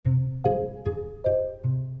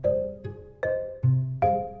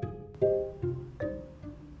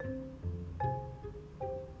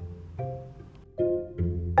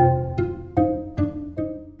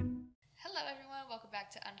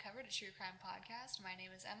podcast. My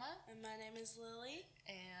name is Emma. And my name is Lily.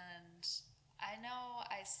 And I know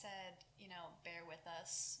I said, bear with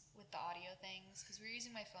us with the audio things because we're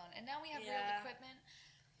using my phone. And now we have real equipment,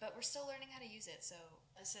 but we're still learning how to use it. So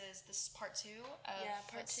this is part two of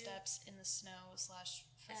Footsteps in the Snow /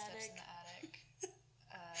 Footsteps in the Attic.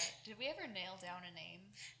 Did we ever nail down a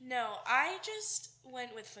name? No, I just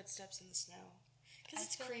went with Footsteps in the Snow. Because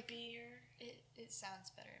it's creepier. Like it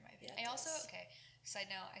sounds better in my opinion. Yeah,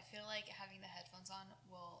 Side note, I feel like having the headphones on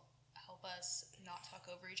will help us not talk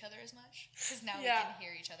over each other as much. Because now we can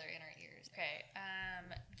hear each other in our ears. Okay,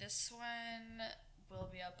 this one will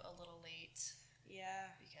be up a little late.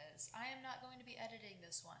 Yeah. Because I am not going to be editing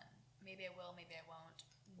this one. Maybe I will, maybe I won't.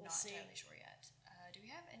 We'll not see. entirely sure yet. Do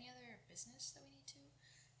we have any other business that we need to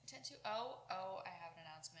attend to? Oh, I have an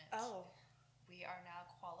announcement. Oh. We are now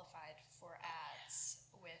qualified for ads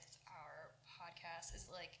with our podcast. Is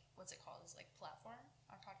what's it called? Is platform?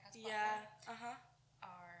 Our podcast platform? Yeah.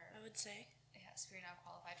 I would say. Yes, we're now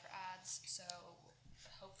qualified for ads. So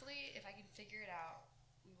hopefully, if I can figure it out,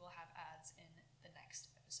 we will have ads in the next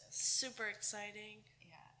episode. Super exciting.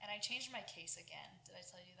 Yeah, and I changed my case again. Did I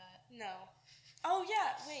tell you that? No. Oh,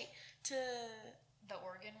 yeah. Wait. To... The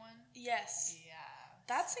Oregon one? Yes. Yeah.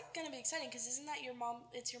 That's going to be exciting because isn't that your mom?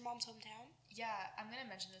 It's your mom's hometown? Yeah, I'm going to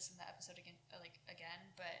mention this in the episode again,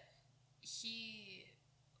 but he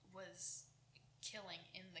was killing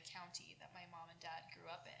in the county that my mom and dad grew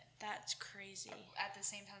up in. That's crazy. At the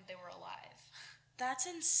same time they were alive. That's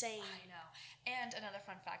insane. I know. And another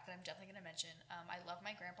fun fact that I'm definitely going to mention, I love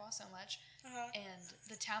my grandpa so much, and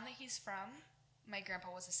the town that he's from, my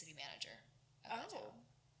grandpa was a city manager of that town.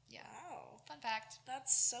 Yeah. Wow. Fun fact.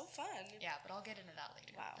 That's so fun. Yeah, but I'll get into that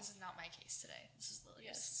later. Wow. This is not my case today. This is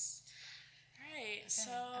Lily's. Yes. Right, okay,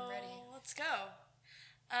 so I'm ready. Let's go.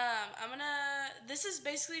 This is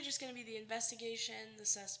basically just gonna be the investigation, the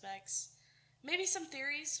suspects, maybe some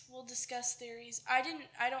theories. We'll discuss theories. I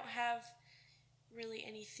don't have really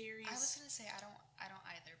any theories. I was gonna say I don't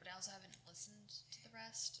either, but I also haven't listened to the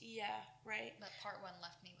rest. Yeah, right. But part one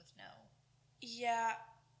left me with no. Yeah,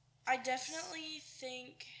 I definitely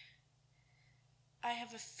think I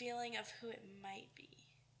have a feeling of who it might be.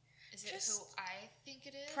 Is it who I think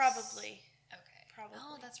it is? Probably. Okay. Probably.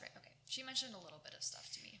 Oh, that's right. Okay. She mentioned a little bit of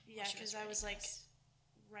stuff to me. Yeah, because I was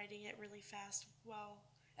writing it really fast while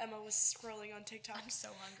Emma was scrolling on TikTok. I'm so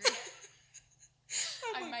hungry.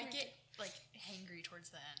 I might get hangry towards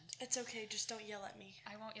the end. It's okay. Just don't yell at me.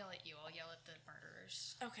 I won't yell at you. I'll yell at the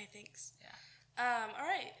murderers. Okay, thanks. Yeah. All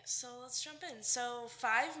right. So let's jump in. So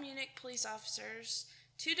 5 Munich police officers,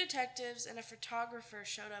 2 detectives, and a photographer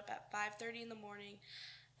showed up at 5:30 in the morning.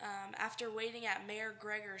 After waiting at Mayor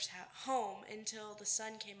Gregor's home until the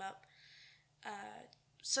sun came up.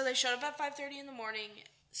 So they showed up at 5:30 in the morning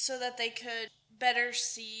so that they could better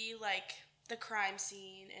see, the crime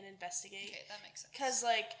scene and investigate. Okay, that makes sense. Because,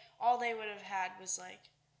 all they would have had was,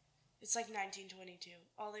 it's 1922.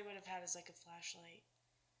 All they would have had is, a flashlight.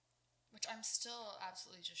 Which I'm still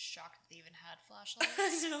absolutely just shocked that they even had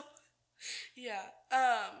flashlights. I know. Yeah.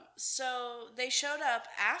 So they showed up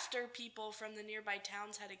after people from the nearby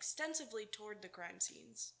towns had extensively toured the crime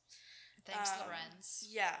scenes. Thanks, Lorenz.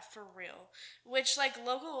 Yeah, for real. Which,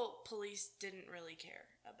 local police didn't really care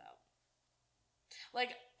about.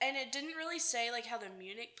 And it didn't really say, how the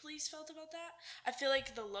Munich police felt about that. I feel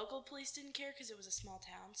like the local police didn't care because it was a small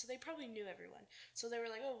town, so they probably knew everyone. So they were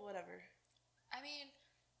like, oh, whatever. I mean,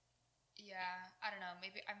 yeah, I don't know.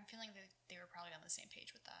 Maybe I'm feeling that they were probably on the same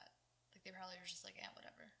page with that. They probably were just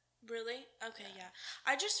whatever. Really? Okay, yeah.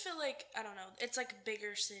 I just feel I don't know, it's a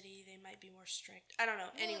bigger city, they might be more strict. I don't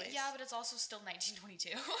know, anyways. Yeah, but it's also still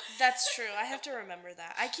 1922. That's true, I have to remember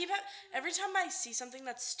that. Every time I see something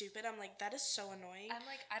that's stupid, I'm like, that is so annoying. I'm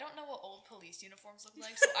I don't know what old police uniforms look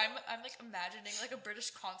like, so I'm imagining a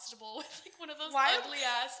British constable with one of those ugly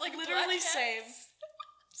ass literally black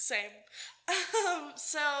Same.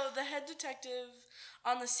 So the head detective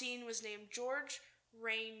on the scene was named George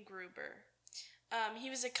Rain Gruber. He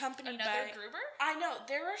was accompanied by... Another Gruber? I know.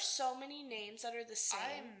 There are so many names that are the same.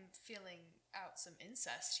 I'm feeling out some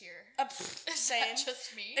incest here. Same. Is that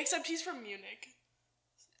just me? Except he's from Munich.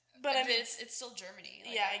 But it's still Germany.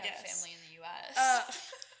 Yeah, I have guess. Family in the U.S.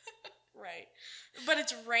 Right. But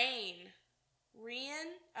it's Rain.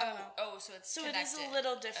 Rian? I don't know. Oh, so it's connected. It is a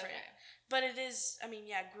little different. Okay. But it is,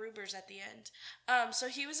 Gruber's at the end. So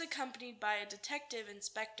he was accompanied by a detective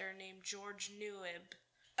inspector named George Newib.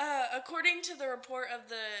 According to the report of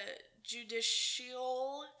the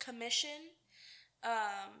Judicial Commission,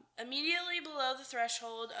 Immediately below the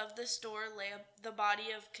threshold of this door lay the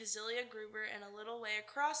body of Kazilia Gruber, and a little way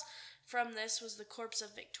across from this was the corpse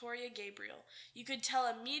of Victoria Gabriel. You could tell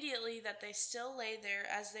immediately that they still lay there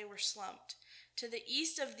as they were slumped. To the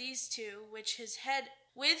east of these two, with his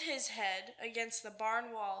head against the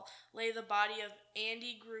barn wall, lay the body of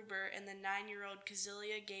Andy Gruber and the 9-year-old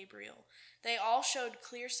Kazilia Gabriel. They all showed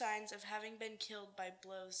clear signs of having been killed by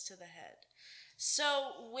blows to the head.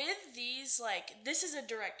 So with these, this is a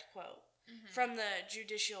direct quote from the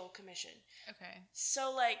Judicial Commission. Okay.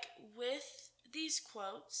 So, with these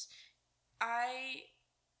quotes, I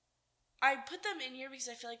put them in here because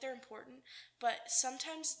I feel like they're important, but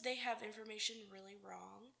sometimes they have information really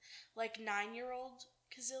wrong. 9-year-old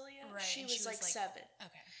Kazilia, right, she was 7.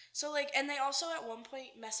 Okay. So, and they also at one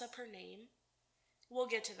point mess up her name. We'll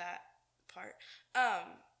get to that part.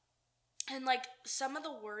 And, some of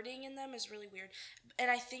the wording in them is really weird. And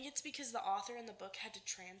I think it's because the author in the book had to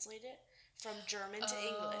translate it from German to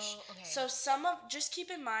English. Okay. So just keep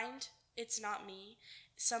in mind, it's not me.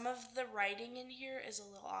 Some of the writing in here is a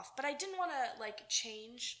little off. But I didn't want to,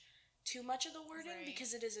 change too much of the wording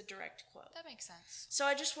because it is a direct quote. That makes sense. So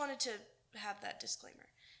I just wanted to have that disclaimer.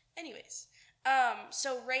 Anyways,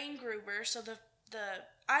 so Rain Gruber, so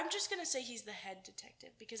I'm just going to say he's the head detective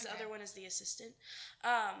because the other one is the assistant.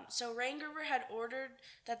 So Rain Gruber had ordered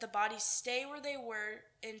that the bodies stay where they were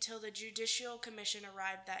until the Judicial Commission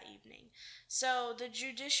arrived that evening. So the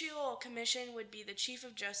Judicial Commission would be the Chief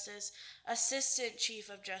of Justice, Assistant Chief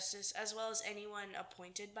of Justice, as well as anyone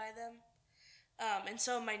appointed by them. And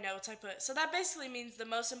so in my notes I put, so that basically means the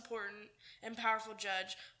most important and powerful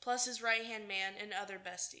judge, plus his right-hand man and other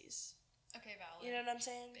besties. Okay, valid. You know what I'm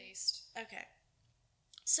saying? Based. Okay.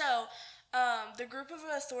 So, the group of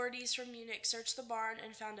authorities from Munich searched the barn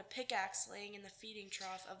and found a pickaxe laying in the feeding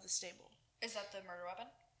trough of the stable. Is that the murder weapon?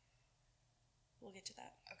 We'll get to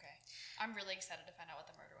that. Okay. I'm really excited to find out what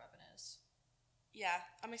the murder weapon is. Yeah,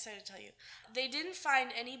 I'm excited to tell you. They didn't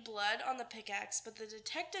find any blood on the pickaxe, but the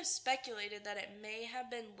detectives speculated that it may have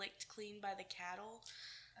been licked clean by the cattle.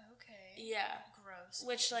 Okay. Yeah. Gross.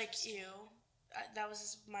 Which, ew. That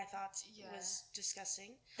was my thoughts. Yeah. It was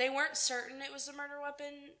disgusting. They weren't certain it was a murder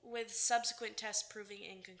weapon, with subsequent tests proving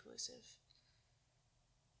inconclusive.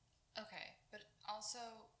 Okay, but also,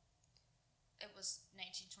 it was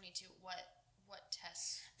 1922. What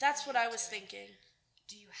tests? That's what I was thinking.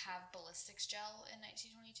 Do you have ballistics gel in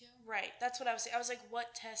 1922? Right. That's what I was saying. I was like,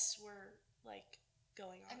 what tests were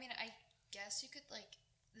going on? I mean, I guess you could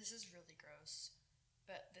This is really gross.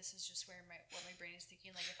 But this is just what my brain is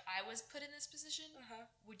thinking. If I was put in this position,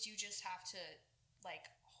 would you just have to,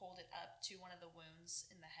 hold it up to one of the wounds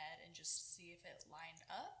in the head and just see if it lined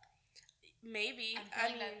up? Maybe.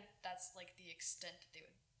 I mean, that's, the extent that they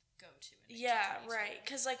would go to. Yeah, right.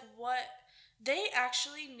 Because, they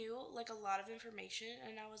actually knew, a lot of information,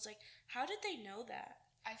 and I was like, how did they know that?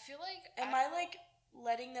 I feel like... Am I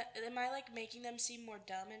making them seem more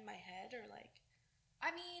dumb in my head, or,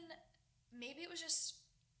 I mean... Maybe it was just,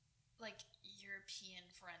 European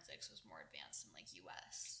forensics was more advanced than,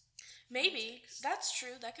 U.S. Maybe. Forensics. That's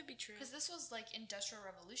true. That could be true. Because this was, Industrial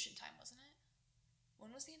Revolution time, wasn't it?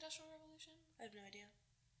 When was the Industrial Revolution? I have no idea.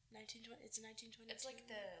 1920. It's 1920. It's,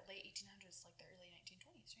 the late 1800s, the early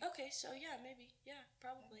 1920s, right? Okay, so, yeah, maybe. Yeah,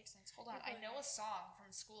 probably. That makes sense. Hold on. I know a song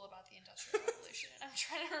from school about the Industrial Revolution, and I'm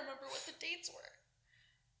trying to remember what the dates were.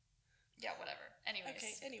 Yeah, whatever. Anyways.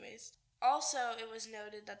 Okay, anyways. Also, it was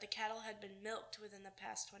noted that the cattle had been milked within the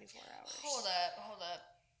past 24 hours. Hold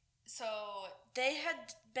up. So... They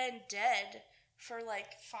had been dead for, 5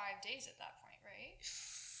 days at that point, right?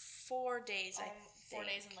 4 days, I think. 4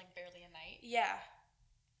 days and, very a night? Yeah.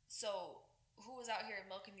 So, who was out here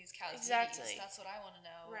milking these cows? Exactly. That's what I want to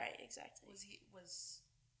know. Right, exactly. Was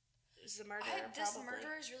the murderer, this probably.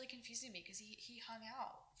 murderer is really confusing me because he hung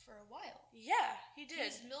out for a while. Yeah, he did. He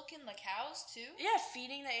was milking the cows, too? Yeah,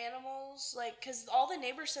 feeding the animals, because all the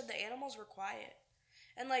neighbors said the animals were quiet.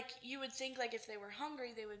 And, you would think, if they were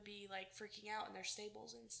hungry, they would be, freaking out in their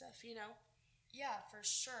stables and stuff, you know? Yeah, for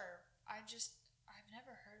sure. I've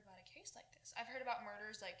never heard about a case like this. I've heard about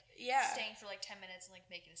murders, staying for, 10 minutes and,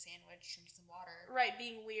 making a sandwich, drinking some water. Right,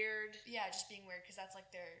 being weird. Yeah, just being weird, because that's,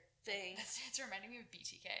 their... thing. It's reminding me of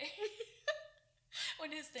BTK. When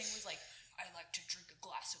his thing was, I like to drink a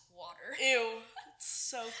glass of water. Ew. It's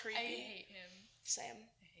so creepy. I hate him. Same.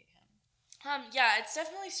 I hate him. Yeah, it's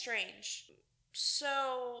definitely strange.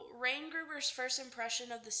 So, Rain Gruber's first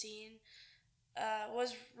impression of the scene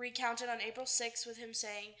was recounted on April 6th with him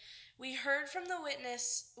saying, "We heard from the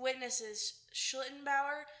witnesses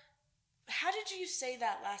Schlittenbauer, how did you say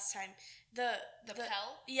that last time? The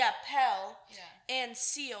Pell? Yeah, Pell. Yeah. And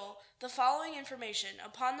Seal the following information.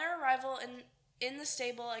 Upon their arrival in the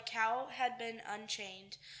stable, a cow had been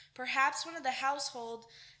unchained. Perhaps one of the household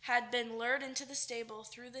had been lured into the stable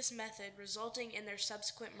through this method, resulting in their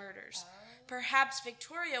subsequent murders. Oh. Perhaps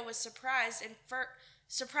Victoria was surprised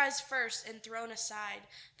first and thrown aside.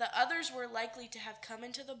 The others were likely to have come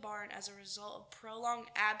into the barn as a result of prolonged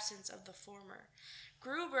absence of the former.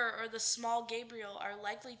 Gruber or the small Gabriel are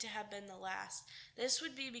likely to have been the last. This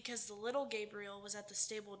would be because the little Gabriel was at the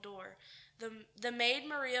stable door. The maid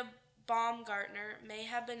Maria Baumgartner may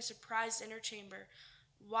have been surprised in her chamber.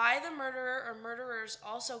 Why the murderer or murderers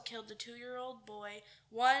also killed the 2-year-old boy,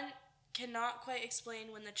 one cannot quite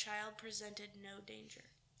explain when the child presented no danger.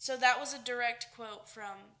 So that was a direct quote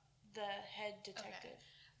from the head detective.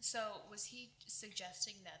 Okay. So was he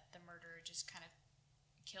suggesting that the murderer just kind of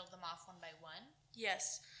killed them off one by one?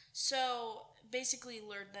 Yes. So basically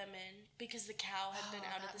lured them in because the cow had been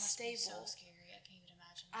out of the stable. Be so scary. I can't even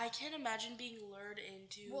imagine. I can't imagine being lured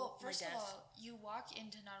into first my death. of all, you walk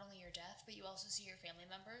into not only your death, but you also see your family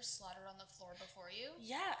members slaughtered on the floor before you.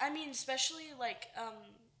 Yeah, I mean, especially like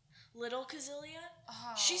little Kazilia.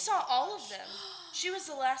 Oh, she saw all of them. She was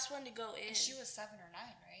the last one to go in. And she was 7 or 9,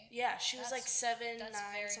 right? Yeah, she was like 7, 9, that's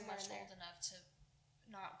very somewhere much in there. old enough to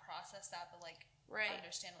not process that, but like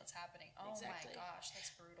understand what's happening. Oh exactly. My gosh,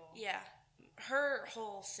 that's brutal. Yeah, her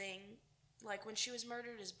whole thing, like when she was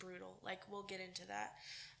murdered, is brutal. Like we'll get into that.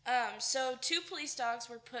 So 2 police dogs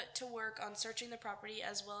were put to work on searching the property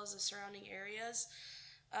as well as the surrounding areas.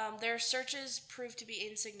 Their searches proved to be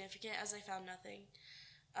insignificant as they found nothing,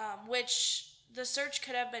 which the search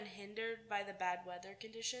could have been hindered by the bad weather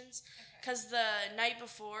conditions because the night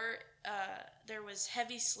before there was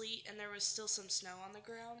heavy sleet and there was still some snow on the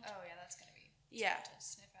ground. Oh yeah, that's gonna be to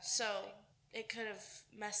sniff out so anything. It could have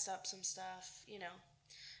messed up some stuff,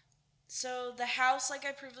 So the house, like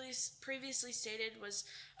I previously stated, was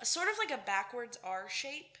a sort of like a backwards R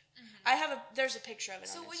shape. Mm-hmm. There's a picture of it.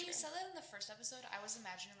 So on Instagram. When you said that in the first episode, I was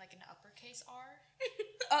imagining like an uppercase R.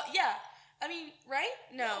 Yeah. I mean, right?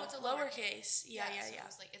 No, it's a lowercase. Yeah. So it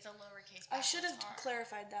was like it's a lowercase. I should have R.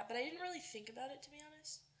 clarified that, but I didn't really think about it, to be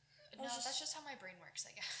honest. No, that's just how my brain works,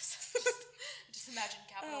 I guess. just imagine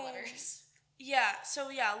capital letters. Yeah. So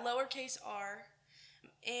lowercase R.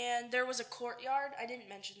 And there was a courtyard. I didn't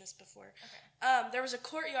mention this before. Okay. There was a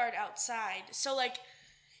courtyard outside. So, like,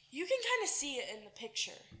 you can kind of see it in the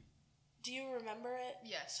picture. Do you remember it?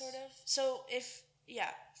 Yes. Sort of. So,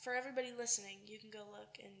 for everybody listening, you can go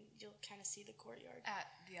look and you'll kind of see the courtyard. At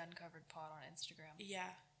The Uncovered Pod on Instagram.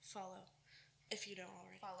 Yeah. Follow. If you don't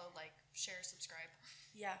already. Follow, like, share, subscribe.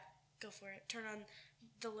 Yeah. Go for it. Turn on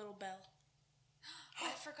the little bell.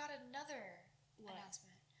 I forgot another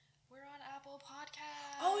announcement. We're on Apple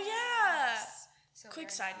Podcasts. Oh, yeah. So quick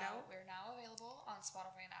side note. We're now available on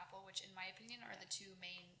Spotify and Apple, which in my opinion are the 2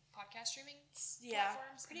 main podcast streaming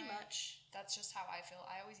platforms. Yeah, pretty much. That's just how I feel.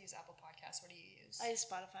 I always use Apple Podcasts. What do you use? I use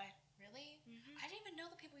Spotify. Really? Mm-hmm. I didn't even know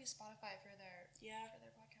that people use Spotify for their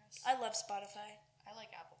podcasts. I love Spotify. I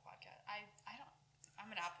like Apple Podcast.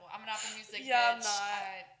 I'm an Apple Music yeah, bitch. I'm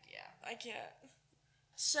not. I can't.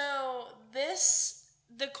 So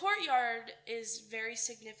the courtyard is very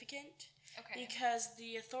significant. Okay. Because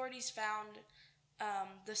the authorities found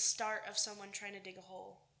the start of someone trying to dig a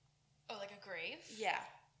hole. Oh, like a grave? Yeah.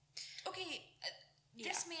 Okay,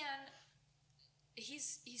 this man,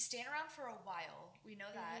 he's staying around for a while. We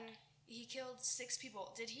know that. Mm-hmm. He killed 6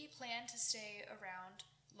 people. Did he plan to stay around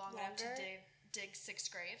long enough to dig 6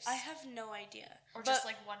 graves? I have no idea. Or just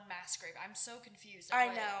like one mass grave. I'm so confused. I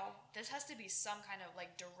know. This has to be some kind of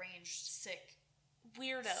like deranged, sick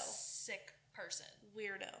person.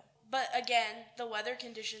 Weirdo. But again, the weather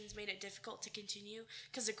conditions made it difficult to continue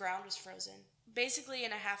because the ground was frozen. Basically,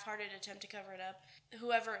 in a half-hearted attempt to cover it up,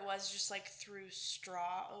 whoever it was just like threw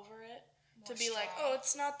straw over it to be like, oh,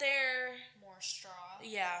 it's not there. More straw.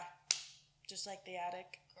 Yeah. Just like the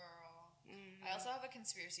attic. Girl. Mm-hmm. I also have a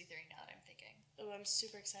conspiracy theory now that I'm thinking. Oh, I'm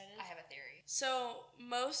super excited. I have a theory. So,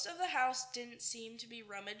 most of the house didn't seem to be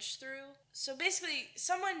rummaged through. So basically,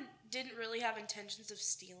 someone didn't really have intentions of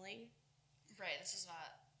stealing. Right, this is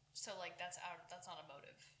not... So, like, that's not a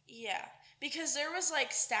motive. Yeah, because there was,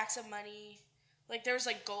 like, stacks of money. Like, there was,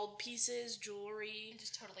 like, gold pieces, jewelry. And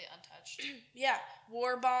just totally untouched. Yeah,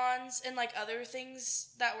 war bonds and, like, other things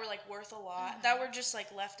that were, like, worth a lot that were just,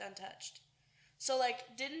 like, left untouched. So,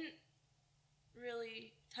 like, didn't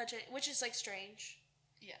really touch it, which is, like, strange.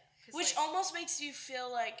 Yeah. Which almost makes you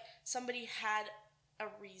feel like somebody had a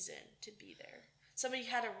reason to be there. Somebody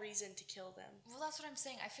had a reason to kill them. Well, that's what I'm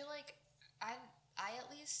saying. I feel like I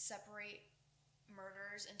at least separate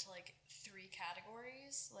murders into like 3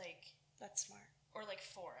 categories, like That's smart. or like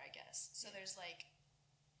 4, I guess. So there's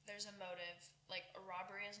a motive, like a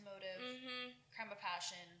robbery as a motive, crime of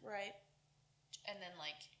passion, right, and then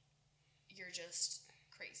like you're just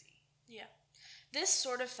crazy. Yeah. This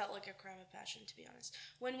sort of felt like a crime of passion, to be honest.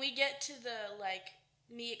 When we get to the, like,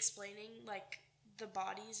 me explaining, like, the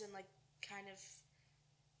bodies and, like, kind of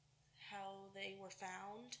how they were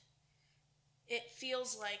found, it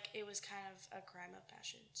feels like it was kind of a crime of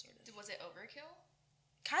passion, sort of. Was it overkill?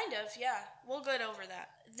 Kind of, yeah. We'll get over that.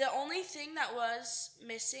 The only thing that was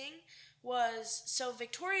missing was, so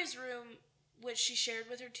Victoria's room, which she shared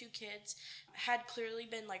with her 2 kids, had clearly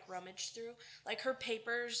been, like, rummaged through. Like, her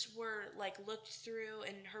papers were, like, looked through,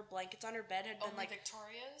 and her blankets on her bed had been, like...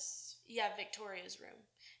 Victoria's? Yeah, Victoria's room.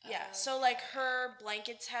 Yeah, so, like, her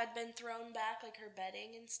blankets had been thrown back, like, her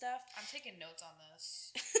bedding and stuff. I'm taking notes on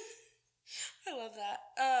this. I love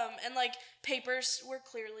that. And, like, papers were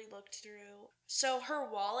clearly looked through. So, her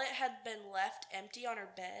wallet had been left empty on her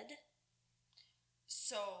bed.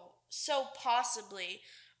 So possibly...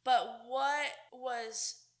 But what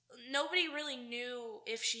was... Nobody really knew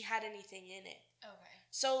if she had anything in it. Okay.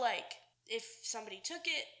 So, like, if somebody took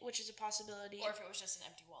it, which is a possibility... Or if it was just an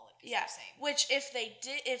empty wallet. Yeah. Which,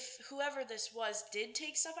 if whoever this was did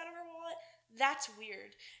take stuff out of her wallet, that's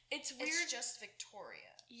weird. It's weird... It's just Victoria.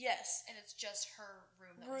 Yes. And it's just her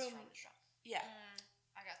room that was from the trunk. Yeah.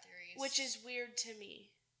 I got theories. Which is weird to me.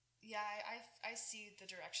 Yeah, I see the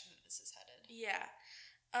direction that this is headed. Yeah.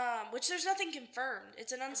 Which there's nothing confirmed.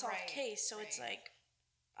 It's an unsolved case, so it's like,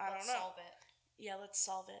 Let's don't know. Solve it. Yeah, let's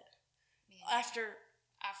solve it. After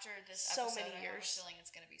this so episode, many years, I have a feeling it's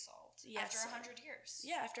going to be solved. Yes, after 100 years.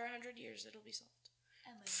 Yeah, after 100 years, it'll be solved.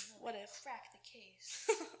 Emily, what if? Crack the case.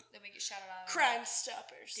 Then we get shouted out. Crime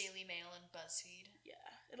Stoppers. Daily Mail and BuzzFeed. Yeah,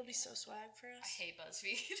 it'll be so swag for us. I hate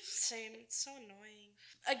BuzzFeed. Same. It's so annoying.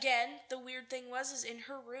 Again, the weird thing is in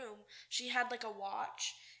her room, she had like a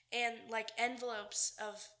watch and like envelopes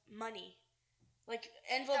of money. Like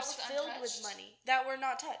envelopes filled with money that were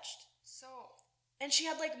not touched. So. And she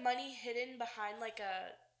had like money hidden behind like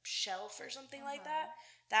a shelf or something like that.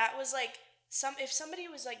 That was like if somebody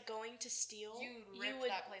was like going to steal, you would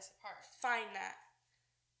that place apart. Find that.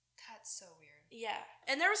 That's so weird. Yeah,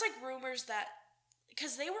 and there was like rumors that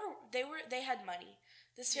because they had money.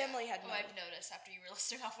 This family had money. I've noticed after you were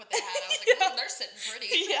listing off what they had, I was like, they're sitting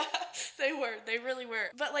pretty. Yeah, they were. They really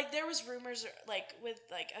were. But like there was rumors like with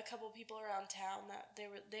like a couple people around town that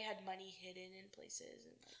they had money hidden in places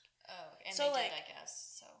and like. Oh, and so they did, I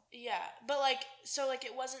guess. So. Yeah, but like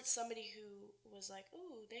it wasn't somebody who was like,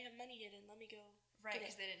 ooh, they have money hidden. Let me go. Right,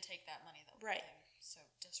 because they didn't take that money though. Right. So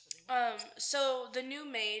desperately. So the new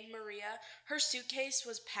maid, Maria, her suitcase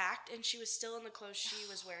was packed and she was still in the clothes she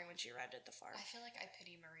was wearing when she arrived at the farm. I feel like I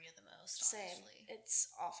pity Maria the most, honestly. Same.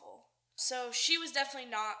 It's awful. So she was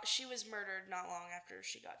murdered not long after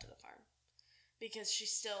she got to the farm. Because she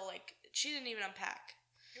didn't even unpack.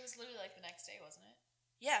 It was literally like the next day, wasn't it?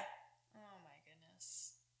 Yeah. Oh my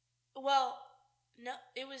goodness. Well, no,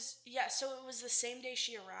 it was the same day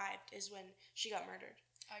she arrived is when she got murdered.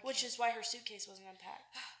 Which is why her suitcase wasn't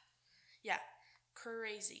unpacked. Yeah.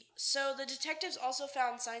 Crazy. So the detectives also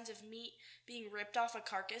found signs of meat being ripped off a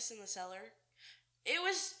carcass in the cellar. It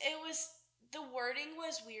was the wording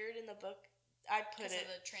was weird in the book. I put it. Because of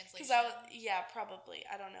the translation? Probably.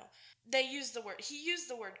 I don't know. He used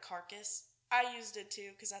the word carcass. I used it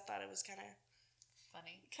too because I thought it was kind of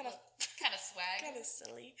funny. Kind of swag. Kind of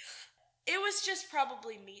silly. It was just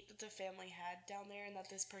probably meat that the family had down there and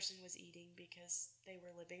that this person was eating because they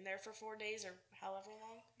were living there for 4 days or however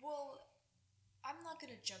long. Well, I'm not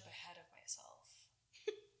going to jump ahead of myself.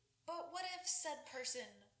 But what if said person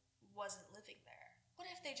wasn't living there? What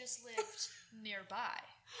if they just lived nearby?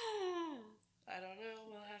 I don't know.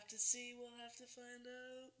 We'll have to see. We'll have to find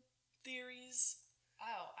out. Theories.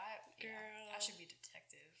 Oh, Girl. I should be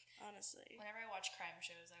detective. Honestly. Whenever I watch crime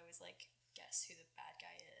shows, I always guess who the bad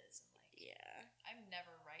guy is. And yeah. I'm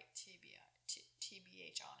never right,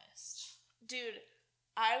 TBH honest. Dude,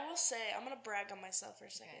 I will say, I'm going to brag on myself for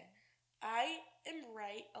a second. Okay. I am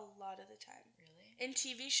right a lot of the time. Really? In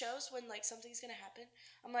TV shows, when something's going to happen,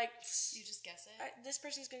 I'm like... You just guess it? This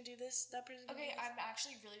person's going to do this, that person's going to do this. Okay, I'm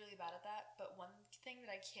actually really, really bad at that, but one thing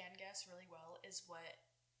that I can guess really well is whether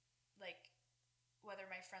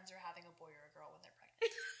my friends are having a boy or a girl when they're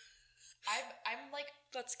pregnant. I'm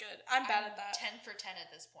that's good. I'm bad at that. 10 for 10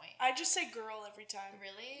 at this point. I just say girl every time.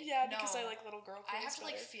 Really? Yeah, because I like little girl clothes. I have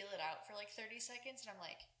to feel it out for 30 seconds, and I'm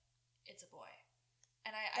like, it's a boy.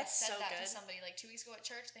 And I said that to somebody 2 weeks ago at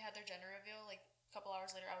church. They had their gender reveal. A couple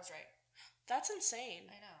hours later, I was right. That's insane.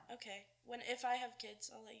 I know. Okay. If I have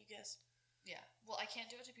kids, I'll let you guess. Yeah. Well, I can't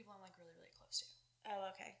do it to people I'm, like, really, really close to. Oh,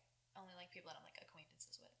 okay. Only, like, people that I'm, like,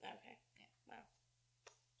 acquaintances with. Okay. Yeah. Wow.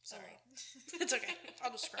 Sorry. It's okay.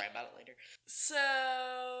 I'll just cry about it later. So,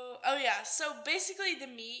 oh yeah. So basically the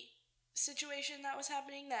meat situation that was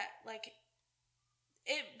happening, that, like,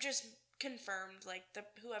 it just confirmed, like,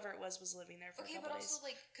 whoever it was living there for a couple days. Okay, but also,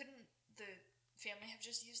 like, couldn't the family have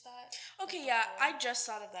just used that? Okay, yeah. I just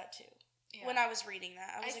thought of that too. Yeah. When I was reading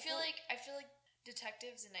that. I feel like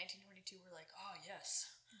detectives in 1922 were like, oh yes,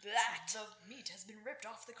 that the meat has been ripped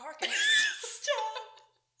off the carcass. Stop.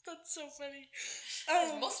 That's so funny.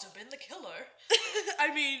 It must have been the killer. I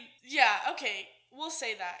mean, yeah, okay, we'll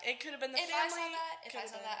say that. It could have been the family. If I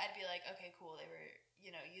saw that, I'd be like, okay, cool. They were,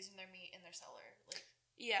 using their meat in their cellar. Like,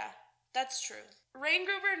 yeah, that's true.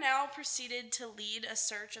 Reingruber now proceeded to lead a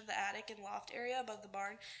search of the attic and loft area above the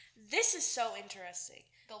barn. This is so interesting.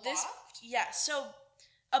 The loft? Yeah, so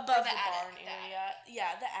above the attic, barn area.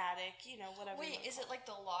 Yeah, the attic, whatever. Wait, is it like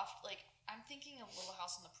the loft? Like, I'm thinking of Little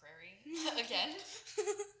House on the Prairie again.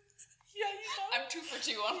 Yeah, you know. I'm 2 for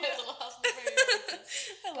 2 on my Little House on the Prairie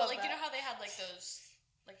references. I love that. You know how they had like those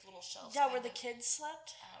like little shelves? Yeah, where the kids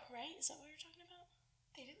slept out, right? Is that what you're talking about?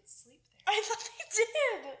 They didn't sleep there. I thought they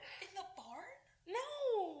did. In the barn?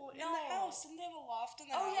 No, in the house. Didn't they have a loft in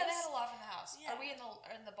the house? Oh yeah, they had a loft in the house. Yeah. Are we in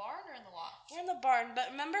the barn or in the loft? We're in the barn,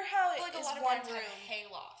 but remember how it like is a lot of one barns room. Have hay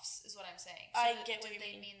lofts, is what I'm saying. So I get what you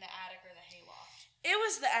mean. Did they mean the attic or the hay loft? It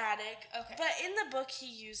was the attic. Okay. But in the book,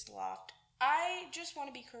 he used loft. I just want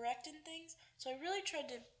to be correct in things, so I really tried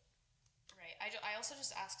to. Right. I also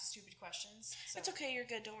just ask stupid questions. So. It's okay. You're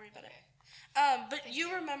good. Don't worry about it. But Thank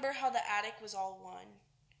you remember how the attic was all one?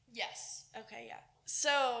 Yes. Okay. Yeah.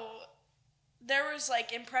 So there was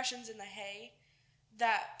like impressions in the hay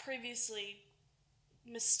that previously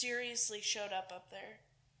mysteriously showed up there.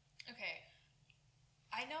 Okay.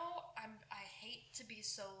 I know I hate to be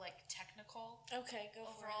so like technical. Okay, go for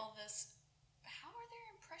it. Over all this, how are there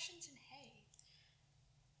impressions in hay?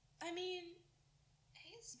 I mean,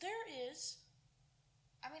 there is.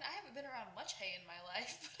 I mean, I haven't been around much hay in my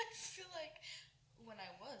life, but I feel like when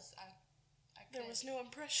I was, there was no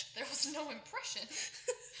impression. There was no impression.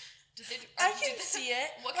 I can see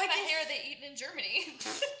it. What kind of hay are they eating in Germany?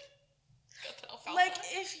 Like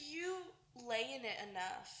if you lay in it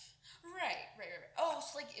enough. Right. Oh,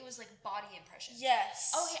 so like it was like body impressions.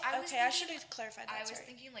 Yes. Okay, I should have clarified that. I was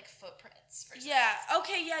thinking like footprints. Yeah.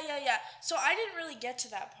 Okay. Yeah. So I didn't really get to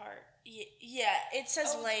that part. Yeah. It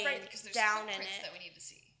says laying down in it. That we need to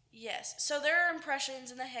see. Yes. So there are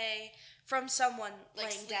impressions in the hay from someone like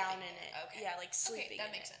laying down in it. Okay. Yeah, like sleeping. Okay,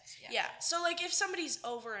 that makes sense. Yeah. So like if somebody's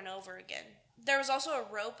over and over again. There was also a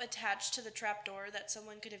rope attached to the trap door that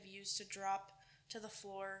someone could have used to drop to the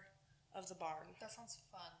floor of the barn. That sounds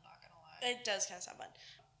fun, not gonna lie. It does kind of sound fun.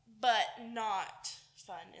 But not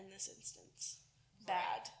fun in this instance.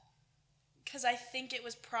 Bad. Because I think it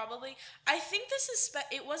was probably... I think this is...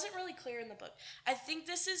 it wasn't really clear in the book. I think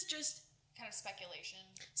this is just... kind of speculation.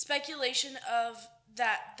 Speculation of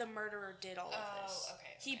that the murderer did all of this. Oh,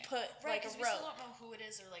 okay. He put like a rope. We still don't know who it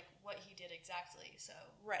is or like what he did exactly, so...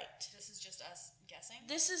 Right. This is just us guessing?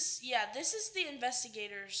 This is the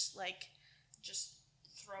investigators, like... just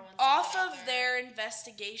throwing off of their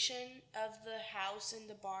investigation of the house and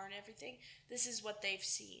the barn and everything. This is what they've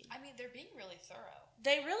seen. I mean, they're being really thorough.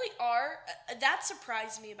 They really are. That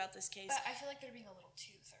surprised me about this case. But I feel like they're being a little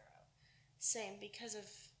too thorough. Same, because of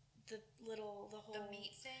the whole... The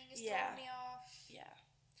meat thing is throwing me off. Yeah.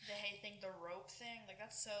 The hay thing, the rope thing, like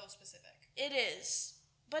that's so specific. It is.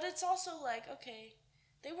 But it's also like, okay,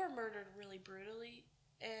 they were murdered really brutally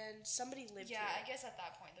and somebody lived here. Yeah, I guess at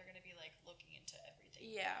that point they're going to be like looking into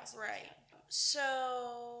everything. Yeah, right.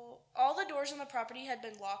 So all the doors on the property had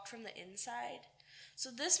been locked from the inside. So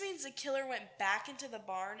this means the killer went back into the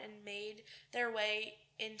barn and made their way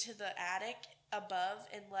into the attic above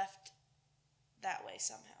and left that way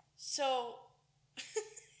somehow. So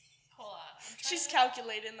hold on. She's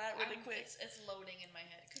calculating that really quick. It's loading in my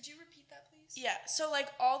head. Could you repeat that, please? Yeah. So like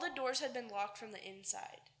all the doors had been locked from the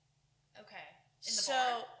inside. Okay. In the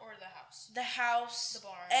barn or the house? The house. The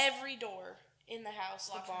barn. Every door in the house,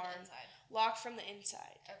 locked the barn. From the inside. Locked from the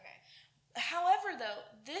inside. Okay. However, though,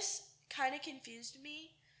 this kind of confused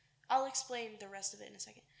me. I'll explain the rest of it in a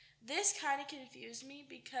second. This kind of confused me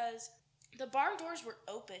because the barn doors were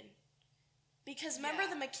open. Because remember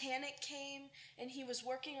the mechanic came and he was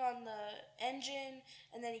working on the engine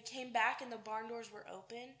and then he came back and the barn doors were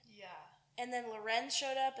open? Yeah. And then Lorenz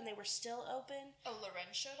showed up and they were still open? Oh,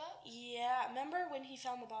 Lorenz showed up? Yeah. Remember when he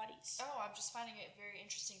found the bodies? Oh, I'm just finding it very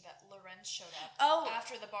interesting that Lorenz showed up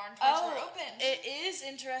after the barn doors were open. It is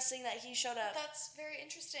interesting that he showed up. That's very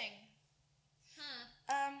interesting.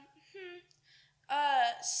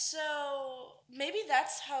 So maybe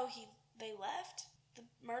that's how they left the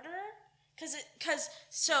murderer,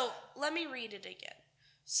 so let me read it again.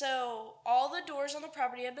 So all the doors on the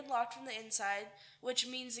property had been locked from the inside, which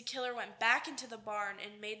means the killer went back into the barn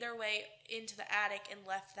and made their way into the attic and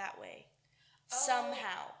left that way.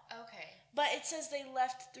 Somehow. Okay. But it says they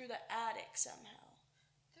left through the attic somehow.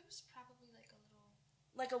 There was probably like a little...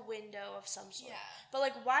 Like a window of some sort. Yeah. But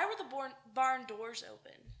like, why were the barn doors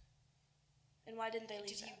open? And why didn't they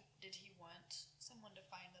leave that? Did he want someone to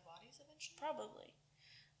find the bodies eventually? Probably.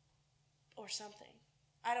 Or something.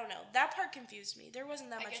 I don't know. That part confused me. There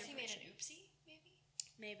wasn't that much information. I guess he made an oopsie, maybe?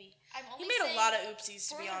 Maybe. He made a lot of oopsies,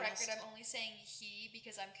 to be honest. For the record, I'm only saying he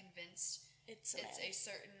because I'm convinced it's a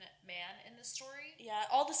certain man in the story. Yeah,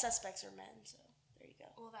 all the suspects are men, so there you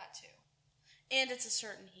go. Well, that too. And it's a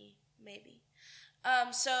certain he, maybe.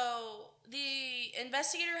 So the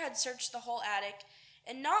investigator had searched the whole attic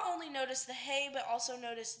and not only noticed the hay, but also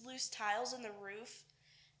noticed loose tiles in the roof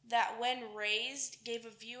that, when raised, gave a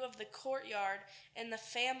view of the courtyard and the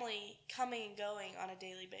family coming and going on a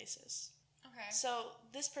daily basis. Okay. So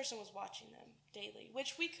this person was watching them daily,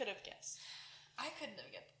 which we could have guessed. I couldn't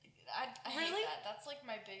have guessed. I really? hate that. That's like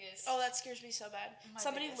my biggest... Oh, that scares me so bad.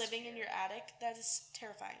 Somebody living in your attic, that is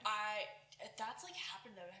terrifying. That's like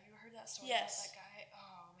happened though. Have you heard that story about that guy?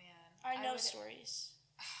 Oh man. I know stories.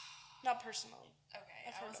 Not personally. Okay.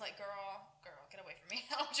 I was like, girl, get away from me.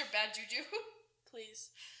 I want your bad juju. Please.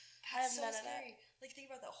 That's so scary. Like,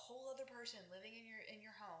 think about the whole other person living in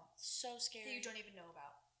your home. So scary. That you don't even know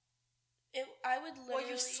about. I would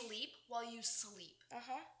literally... While you sleep.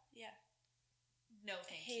 Uh-huh. Yeah. No,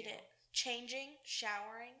 thank you. Hate it. Changing,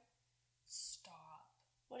 showering. Stop.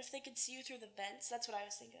 What if they could see you through the vents? That's what I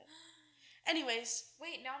was thinking. Anyways.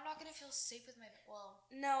 Wait, now I'm not going to feel safe with my... Well...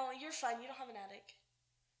 No, you're fine. You don't have an attic.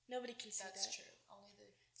 Nobody can see that. That's true. Only the...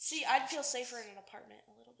 See, I'd feel safer in an apartment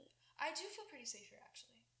a little bit. I do feel pretty safe here,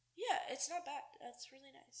 actually. Yeah, it's not bad. That's really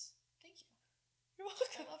nice. Thank you. You're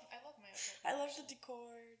welcome. I love my apartment. I love the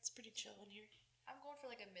decor. It's pretty chill in here. I'm going for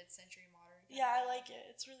like a mid-century modern. Yeah, I like it.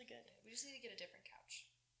 It's really good. We just need to get a different couch.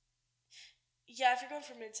 Yeah, if you're going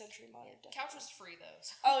for mid-century modern, definitely. Couch was free though.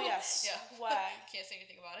 So. Oh yes. Yeah. Wag. Can't say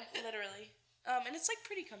anything about it. Literally. And it's like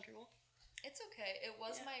pretty comfortable. It's okay. It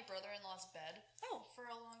was my brother-in-law's bed. Oh. For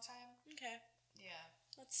a long time. Okay. Yeah.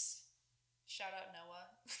 Let's shout out Noah.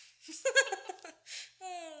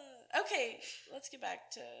 Okay, let's get back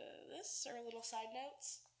to this, our little side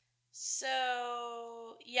notes.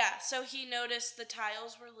 So he noticed the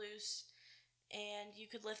tiles were loose and you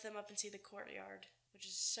could lift them up and see the courtyard, which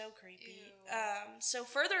is so creepy. So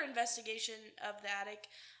further investigation of the attic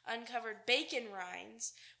uncovered bacon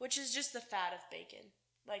rinds, which is just the fat of bacon.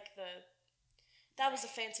 That was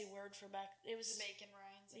a fancy word for back. It was the bacon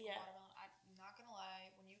rinds. Like watermelon. I'm not gonna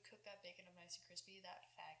lie, when you cook that bacon up nice and crispy, that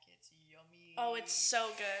fat gets yummy. Oh, it's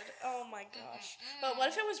so good. Oh my gosh. But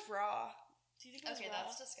what if it was raw? Do you think it was raw? Okay,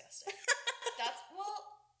 that's disgusting.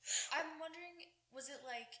 I'm wondering, was it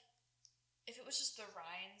like, if it was just the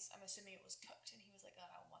rinds, I'm assuming it was cooked, and he was like, oh,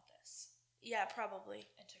 I want this. Yeah, probably.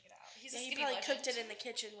 And took it out. He probably cooked it in the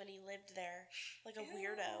kitchen when he lived there, like a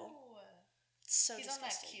weirdo. It's so disgusting. He's on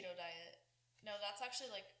that keto diet. No, that's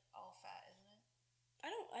actually like all fat, isn't it?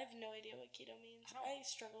 I have no idea what keto means. I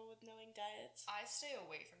struggle with knowing diets. I stay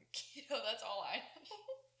away from keto, that's all I know.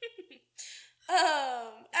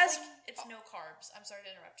 It's no carbs. I'm sorry to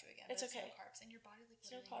interrupt you again. It's okay. No carbs, and your body like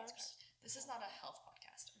no carbs. Needs carbs. This is not a health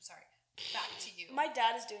podcast. I'm sorry. Back to you. My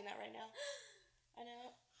dad is doing that right now. I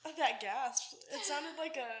know. That gasp. It sounded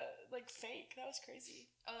like fake. That was crazy.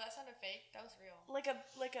 Oh, that sounded fake. That was real. Like a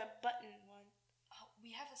button one. Oh, we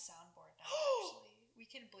have a soundboard now. Actually, we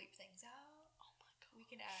can bleep things out. Oh my god. We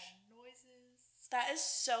can add noises. That is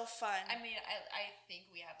so fun. I mean, I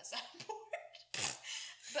think we have a soundboard,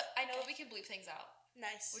 but I know that we can bleep things out.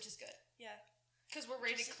 Nice. Which is good. Yeah. Because we're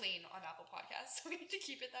rated clean on Apple Podcasts, so we need to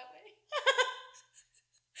keep it that way.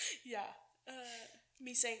 Yeah.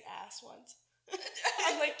 Me saying ass once.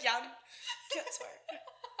 I'm like, yeah, can't swear.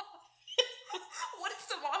 What if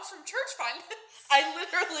the moms from church find this? I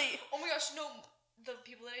literally... Oh my gosh, no. The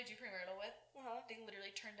people that I do premarital with, they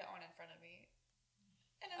literally turned it on in front of me.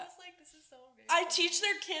 And I was like, this is so embarrassing. I teach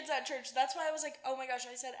their kids at church. That's why I was like, oh my gosh,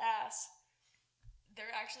 I said ass.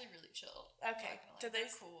 They're actually really chill. Okay. They're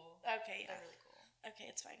cool. Okay, yeah. They're really cool. Okay,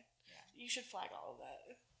 it's fine. Yeah. You should flag all of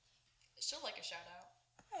that. She'll like a shout out.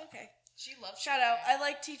 Oh, okay. She loves shout out. I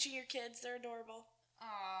like teaching your kids. They're adorable.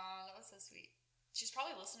 Aw, that was so sweet. She's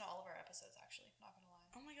probably listened to all of our episodes, actually. Not gonna lie.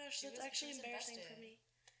 Oh my gosh, that's actually embarrassing for me.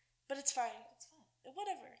 But it's fine. It's fun.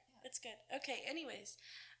 Whatever. Yeah. It's good. Okay, anyways.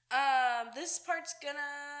 This part's gonna...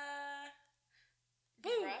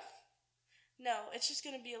 Be rough? No, it's just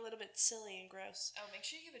gonna be a little bit silly and gross. Oh, make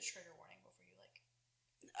sure you give a trigger warning before you like.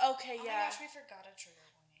 Okay, oh yeah. Oh my gosh, we forgot a trigger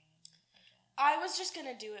warning again. I was just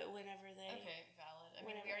gonna do it whenever they. Okay, valid. I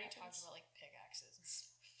mean, we already talked about like pickaxes and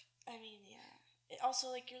stuff. I mean, yeah.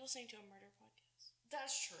 Also, like, you're listening to a murder podcast.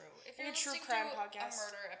 That's true. If you're a true crime to podcast, a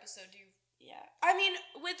murder episode, do you? Yeah, I mean,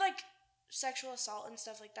 with like sexual assault and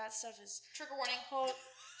stuff like that stuff is trigger warning.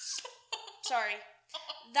 Sorry,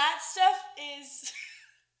 that stuff is.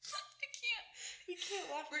 I can't. We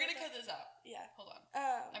can't laugh. We're gonna cut this out. Yeah. Hold on.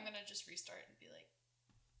 I'm gonna just restart and be like.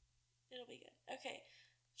 It'll be good. Okay.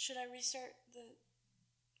 Should I restart the?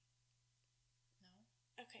 No.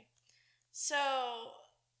 Okay. So.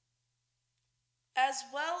 As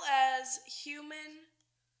well as human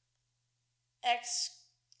excrement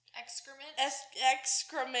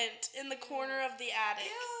in the corner of the attic.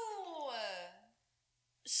 Ew.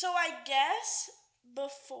 So I guess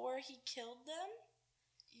before he killed them,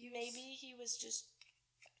 maybe he was just.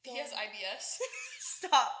 He has IBS.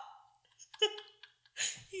 Stop.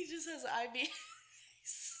 He just has IBS.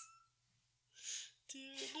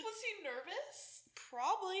 Dude. Was he nervous?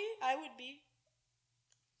 Probably. I would be.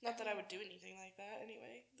 Not that I would do anything like that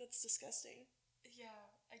anyway. That's disgusting. Yeah,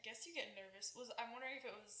 I guess you get nervous. I'm wondering if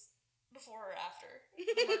it was before or after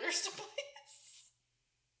the murders took place.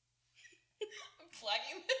 I'm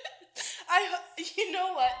flagging this. You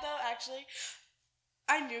know what, though, actually?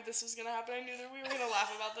 I knew this was going to happen. I knew that we were going to laugh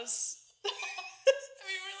about this. I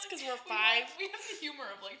mean, because we're 5. We have the humor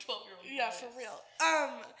of, like, 12-year-old boys. Yeah, for real.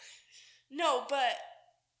 No, but,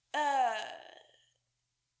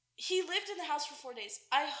 he lived in the house for 4 days.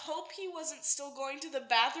 I hope he wasn't still going to the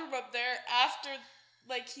bathroom up there after,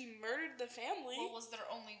 like, he murdered the family. Well, was there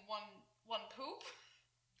only one poop? One poop?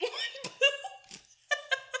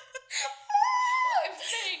 I'm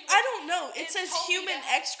saying... I don't know. It says human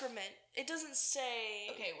excrement. It doesn't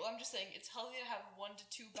say... Okay, well, I'm just saying, it's healthy to have 1 to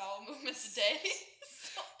 2 bowel movements a day.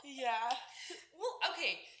 So... Yeah. Well,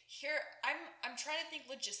 okay, here, I'm trying to think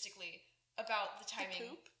logistically about the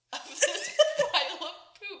timing of this pile of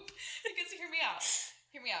poop. Because hear me out.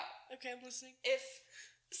 Okay, I'm listening. If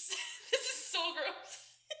this is so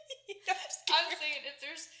gross. I'm saying if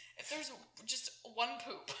there's just one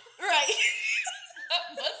poop. Right.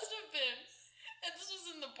 That must have been, and this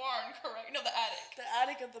was in the barn, correct? No, the attic. The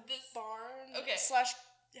attic of the barn. Okay. Slash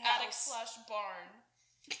attic slash barn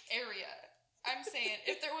area. I'm saying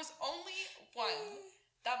if there was only one,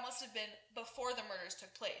 that must have been before the murders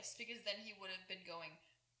took place, because then he would have been going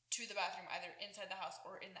to the bathroom either inside the house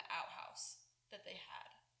or in the outhouse that they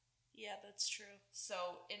had. Yeah, that's true.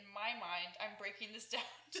 So, in my mind, I'm breaking this down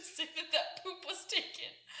to say that poop was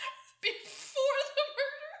taken before the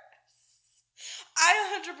murders.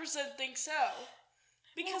 I 100% think so.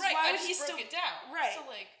 Because well, right, why I would he just still broke it down? Right. So,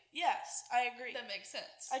 like, yes, I agree. That makes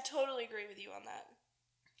sense. I totally agree with you on that.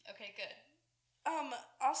 Okay, good.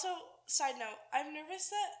 Also, side note, I'm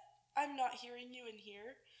nervous that I'm not hearing you in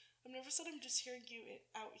here. I'm nervous that I'm just hearing you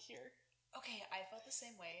out here. Okay, I felt the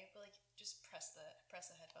same way, but like just press the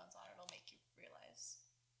headphones on. It'll make you realize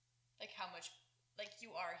like how much like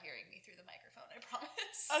you are hearing me through the microphone. I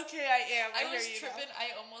promise. Okay, I am. I was hear you tripping. now.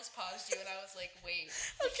 I almost paused you, and I was like, "Wait."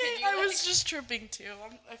 Okay, I was just tripping too.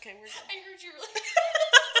 Okay, we're good. I heard you really.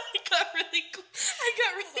 I got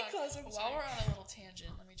really close. I'm sorry. While we're on a little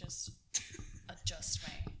tangent, let me just adjust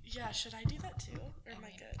my. Yeah, should I do that too, or am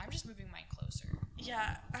I good? I'm just moving mine closer.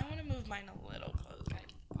 Yeah, I want to move mine a little closer.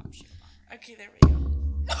 Okay, there we go.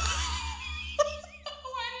 Why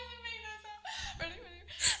did you make that sound? Ready?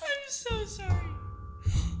 I'm so sorry.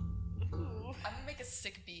 Ooh. I'm gonna make a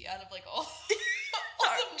sick beat out of like all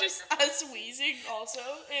just us wheezing also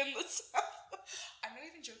in the sound. I'm not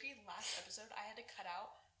even joking. Last episode, I had to cut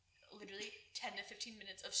out literally 10 to 15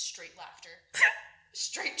 minutes of straight laughter.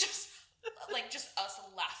 Straight just us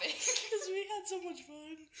laughing. Because we had so much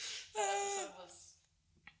fun. That episode was...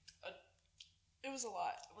 It was a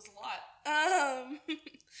lot.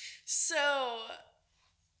 So,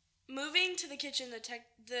 moving to the kitchen,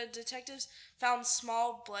 the detectives found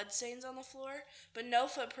small blood stains on the floor, but no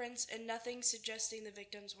footprints and nothing suggesting the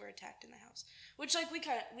victims were attacked in the house. Which, like, we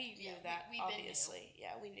knew that, obviously.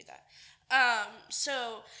 Yeah, we knew that.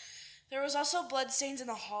 So, there was also blood stains in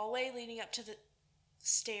the hallway leading up to the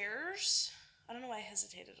stairs. I don't know why I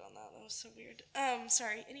hesitated on that. That was so weird.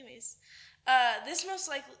 Sorry. Anyways, this most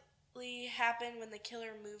likely happened when the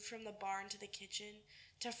killer moved from the barn to the kitchen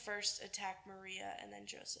to first attack Maria and then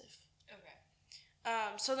Joseph.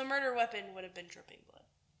 Okay. So the murder weapon would have been dripping blood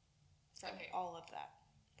from all of that,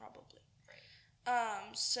 probably. Right.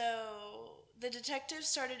 So the detectives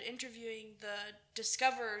started interviewing the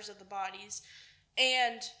discoverers of the bodies,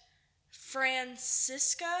 and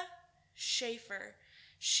Francisca Schaefer.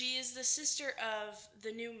 She is the sister of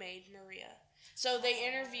the new maid, Maria. So they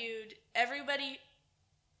interviewed everybody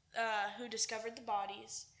who discovered the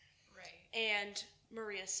bodies. Right. And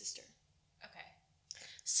Maria's sister. Okay.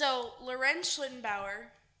 So Lorenz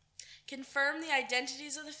Schlittenbauer confirmed the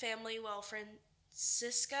identities of the family while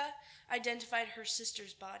Franziska identified her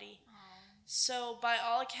sister's body. So, by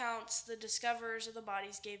all accounts, the discoverers of the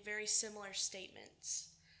bodies gave very similar statements.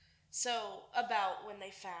 So, about when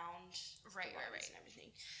they found the bodies and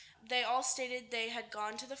everything. They all stated they had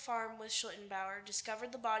gone to the farm with Schlittenbauer,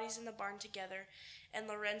 discovered the bodies in the barn together, and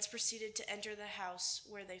Lorenz proceeded to enter the house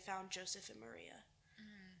where they found Joseph and Maria.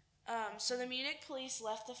 So the Munich police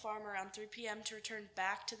left the farm around 3 p.m. to return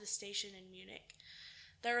back to the station in Munich.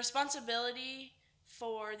 Their responsibility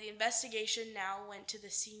for the investigation now went to the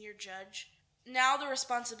senior judge. Now the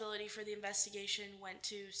responsibility for the investigation went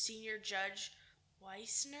to Senior Judge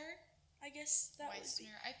Weissner, I guess that would be.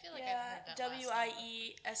 Weissner. I feel like I've heard that last name.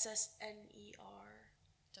 Weissner.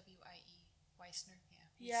 Weissner, yeah.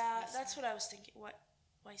 Yeah, that's what I was thinking. What?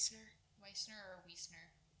 Weissner? Weissner or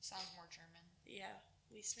Wiesner? Sounds more German. Yeah,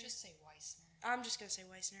 Weissner. Just say Weissner. I'm just going to say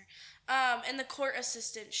Weissner. And the court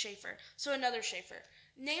assistant, Schaefer. So another Schaefer.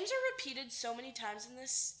 Names are repeated so many times in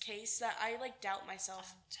this case that I, doubt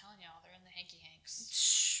myself. I'm telling y'all, they're in the hanky-hanks.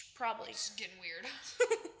 Shh, probably. It's getting weird.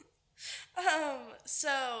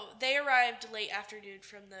 So they arrived late afternoon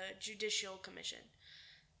from the Judicial Commission.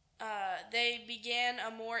 They began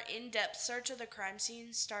a more in-depth search of the crime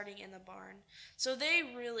scene, starting in the barn. So they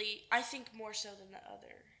really, I think more so than the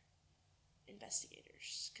other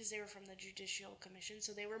investigators, because they were from the Judicial Commission,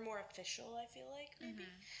 so they were more official, I feel like, maybe.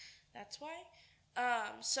 That's why.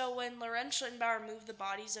 So when Lorenz Schlittenbauer moved the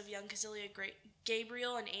bodies of young Cecilia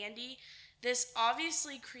Gabriel and Andy, this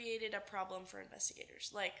obviously created a problem for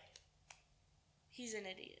investigators. He's an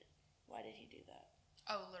idiot. Why did he do that?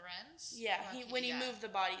 Oh, Lorenz? Yeah, when he moved the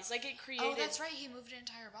bodies. It created... Oh, that's right, he moved an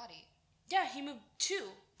entire body. Yeah, he moved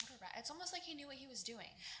two. What a rat. It's almost like he knew what he was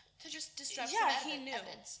doing. To just disrupt he knew.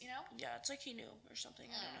 evidence, you know? Yeah, it's like he knew or something.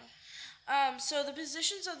 I don't know. So the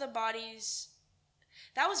positions of the bodies...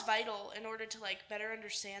 That was vital in order to better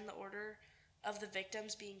understand the order of the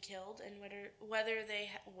victims being killed and whether they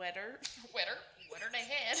had.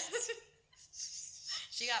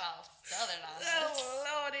 She got all southern on us.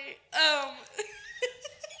 Oh lordy.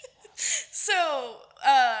 So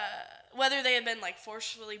whether they had been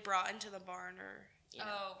forcefully brought into the barn or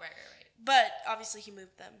Oh right. But obviously he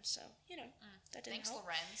moved them, so that didn't Thanks, help.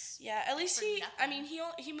 Lorenz. Yeah, at least he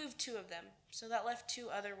moved two of them, so that left two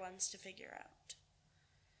other ones to figure out.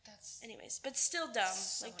 Anyways, but still dumb.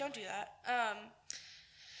 So don't do that.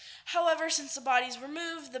 However, since the bodies were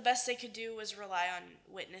moved, the best they could do was rely on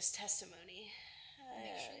witness testimony.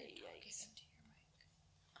 Make sure you're talking into your mic.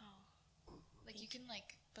 Oh. You can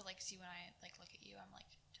but see when I look at you, I'm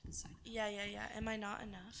to the side. Yeah. Am I not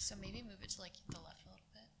enough? So maybe move it to the left a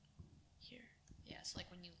little bit. Here. Yeah, so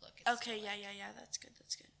when you look, it's okay, yeah, that's good.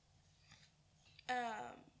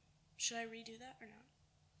 Should I redo that or not?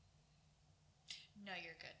 No,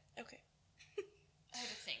 you're good. Okay. I had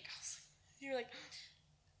to think. You're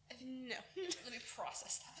no. Let me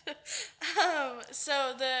process that.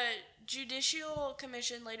 So the Judicial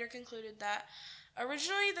Commission later concluded that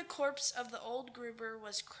originally the corpse of the old Gruber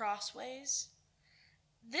was crossways.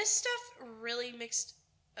 This stuff really mixed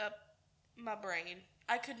up my brain.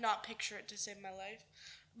 I could not picture it to save my life.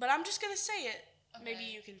 But I'm just going to say it. Okay. Maybe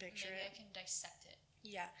you can picture it. Maybe I can dissect it.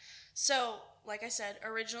 Yeah. So, like I said,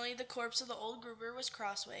 originally the corpse of the old Gruber was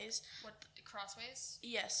crossways. What, crossways?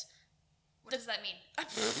 Yes. What does that mean?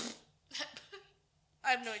 I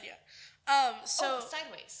have no idea.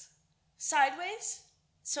 Sideways. Sideways?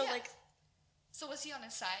 So, yeah. So was he on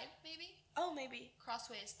his side, maybe? Oh, maybe.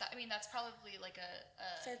 Crossways. That's probably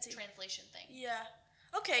a fancy translation thing. Yeah.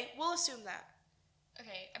 Okay, we'll assume that.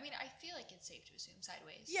 Okay, I feel like it's safe to assume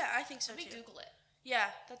sideways. Yeah, I think so, Let me too. Google it. Yeah,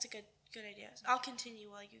 that's a good idea. I'll continue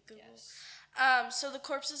while you Google. Yes. So the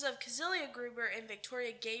corpses of Cecilia Gruber and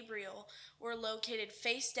Victoria Gabriel were located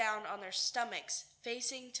face down on their stomachs,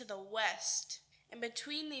 facing to the west. And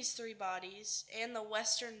between these three bodies and the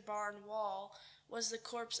western barn wall was the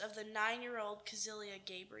corpse of the 9-year-old Cecilia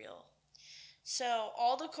Gabriel. So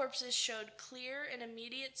all the corpses showed clear and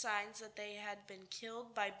immediate signs that they had been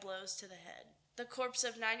killed by blows to the head. The corpse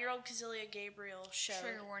of 9-year-old Cecilia Gabriel showed...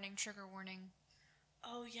 Trigger warning.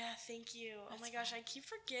 Oh, yeah, thank you. Oh my gosh, I keep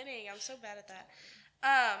forgetting. I'm so bad at that.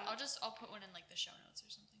 I'll put one in the show notes or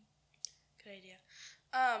something. Good idea.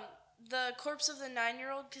 The corpse of the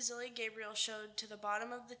 9-year-old Cecilia Gabriel showed to the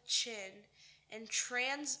bottom of the chin and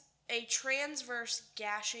a transverse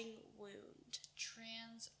gashing wound.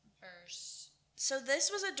 Transverse. So this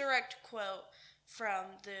was a direct quote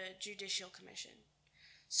from the Judicial Commission.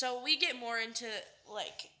 So we get more into,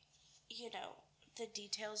 like, the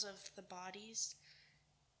details of the bodies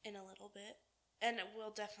in a little bit. And we'll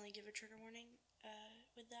definitely give a trigger warning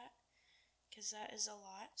with that, because that is a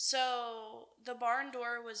lot. So the barn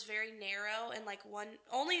door was very narrow, and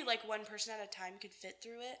only one person at a time could fit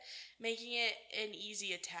through it, making it an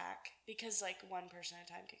easy attack, because one person at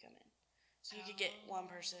a time could come in. So you could get one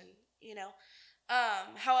person,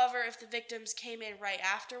 However, if the victims came in right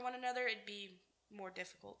after one another, it'd be more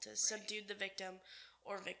difficult to subdue the victim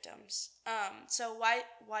or victims. So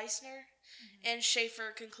Weissner and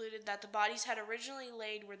Schaefer concluded that the bodies had originally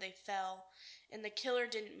laid where they fell, and the killer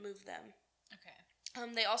didn't move them.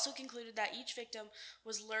 Okay. They also concluded that each victim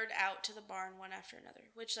was lured out to the barn one after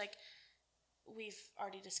another, which, we've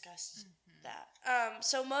already discussed that.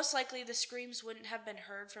 So most likely the screams wouldn't have been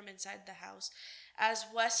heard from inside the house, as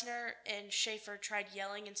Weissner and Schaefer tried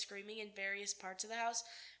yelling and screaming in various parts of the house,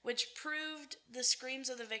 which proved the screams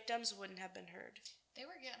of the victims wouldn't have been heard. They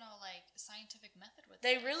were getting all scientific method with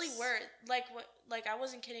They this. really were. I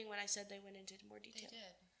wasn't kidding when I said they went into more detail. They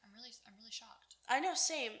did. I'm really shocked. I know,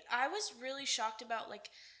 same. I was really shocked about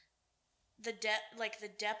the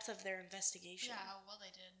depth of their investigation. Yeah, how well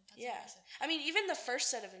they did. That's impressive. I mean, even the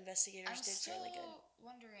first set of investigators did really good. I'm still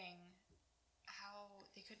wondering how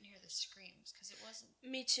they couldn't hear the screams, because it wasn't.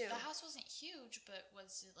 Me too. The house wasn't huge, but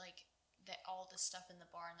was it all the stuff in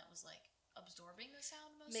the barn that was absorbing the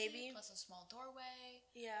sound mostly? Maybe. Plus a small doorway.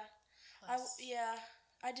 Yeah. Plus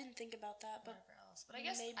I didn't think about that, but whatever else. But I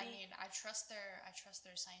guess maybe. I trust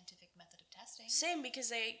their scientific method of testing. Same,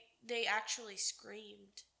 because they actually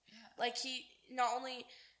screamed. Yeah. He not only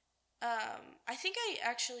I think I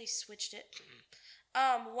actually switched it.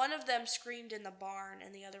 One of them screamed in the barn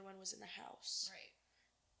and the other one was in the house. Right.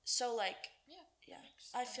 So yeah.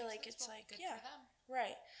 I feel like sense. it's Good yeah. for them.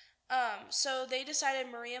 Right. So they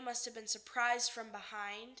decided Maria must have been surprised from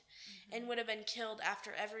behind and would have been killed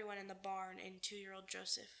after everyone in the barn, and 2-year-old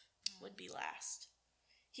Joseph would be last.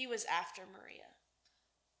 He was after Maria.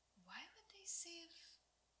 Why would they save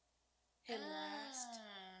Him last.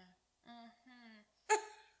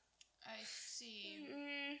 I see.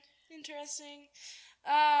 Interesting.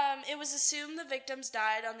 It was assumed the victims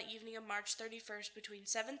died on the evening of March 31st between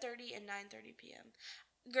 7:30 and 9:30 p.m.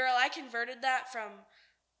 Girl, I converted that from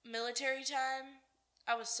military time.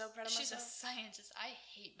 I was so proud of myself. She's a scientist. I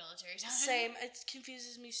hate military time. Same. It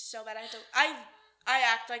confuses me so bad. I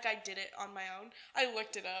act like I did it on my own. I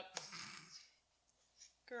looked it up.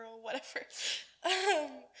 Girl, whatever.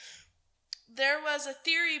 There was a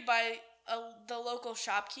theory by the local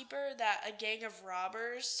shopkeeper that a gang of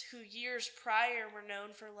robbers who years prior were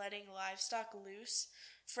known for letting livestock loose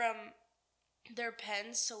from their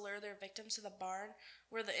pens to lure their victims to the barn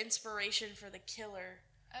were the inspiration for the killer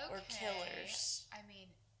or killers. I mean,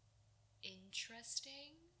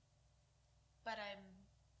 interesting, but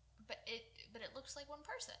it looks like one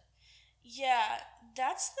person. Yeah,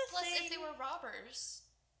 that's the Plus, thing. if they were robbers,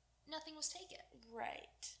 nothing was taken.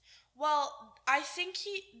 Right. Well, I think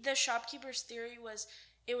the shopkeeper's theory was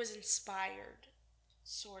it was inspired,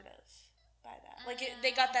 sort of, by that.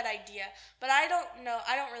 They got that idea. But I don't know.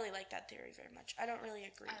 I don't really like that theory very much. I don't really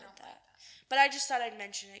agree with that. But I just thought I'd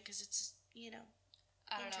mention it because it's,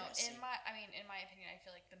 I don't know. In my opinion, I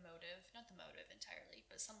feel like not the motive entirely,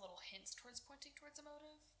 but some little hints pointing towards a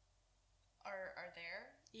motive are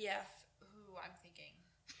there. Yeah. Who I'm thinking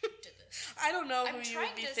did this. I don't know who you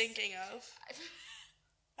would be thinking of.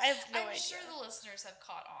 I have no idea. I'm sure the listeners have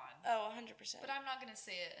caught on. Oh, 100%. But I'm not going to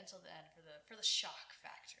say it until the end for the shock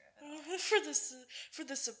factor of it all. for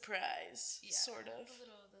the surprise, sort of. The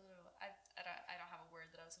little. I don't have a word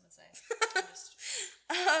that I was going to say.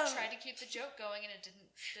 I just tried to keep the joke going, and it didn't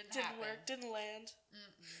happen. Work. Didn't land.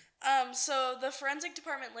 So the forensic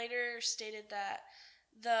department later stated that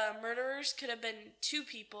the murderers could have been 2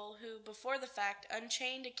 people who, before the fact,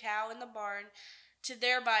 unchained a cow in the barn to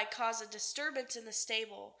thereby cause a disturbance in the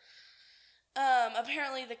stable.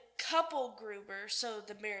 Apparently the couple Gruber, so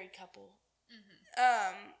the married couple,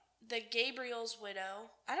 the Gabriel's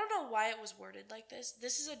widow, I don't know why it was worded like this.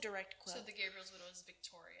 This is a direct quote. So the Gabriel's widow is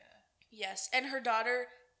Victoria. Yes, and her daughter,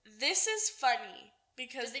 this is funny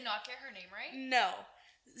because... Did they not get her name right? No.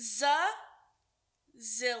 Zilli.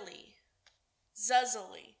 Zuzili.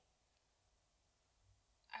 Zazili.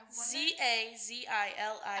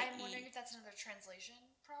 I'm wondering if that's another translation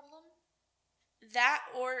problem. That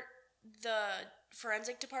or the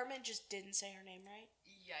forensic department just didn't say her name right.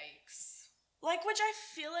 Yikes. Which I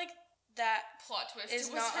feel like that plot twist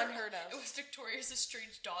is not unheard of. It was Victoria's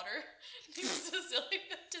estranged daughter. It was Cecilia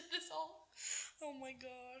that did this all. Oh my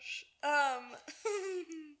gosh.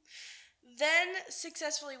 Then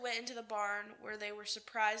successfully went into the barn where they were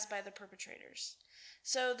surprised by the perpetrators.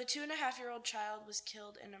 So the 2.5-year-old child was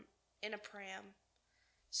killed in a pram.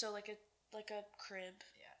 So like a crib.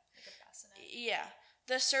 Yeah, like a bassinet. Yeah.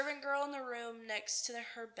 The servant girl in the room next to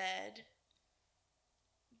her bed.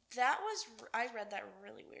 I read that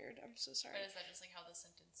really weird. I'm so sorry. But is that just like how the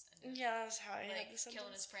sentence ended? Yeah, that's how I like, had the sentence.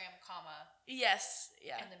 Killing his pram, comma. Yes,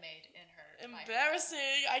 yeah. And the maid in her.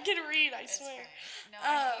 Embarrassing. I can read, I swear. Fine. No,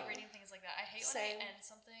 I hate reading things like that. I hate same. when I end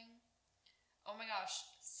something. Oh my gosh.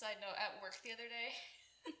 Side note, at work the other day.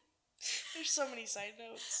 There's so many side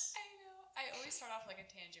notes. I know. I always start off like a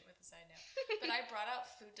tangent with a side note. But I brought out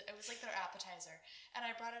food. It was like their appetizer. And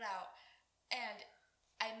I brought it out. And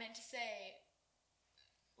I meant to say,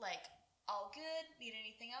 like, all good? Need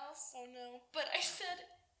anything else? Oh no. But I said,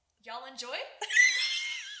 y'all enjoy? And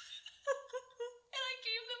I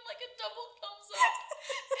gave them like a double thumbs up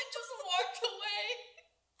and just walked away.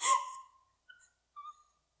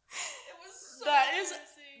 It was so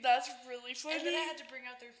embarrassing. That's really funny. And then I had to bring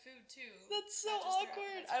out their food too. That's so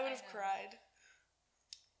awkward. I would have cried.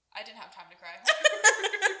 I didn't have time to cry.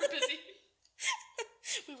 We were busy.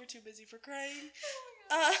 We were too busy for crying.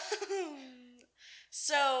 Oh my God.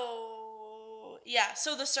 So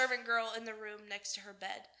the servant girl in the room next to her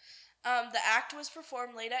bed. The act was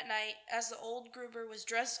performed late at night as the old Gruber was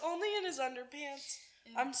dressed only in his underpants.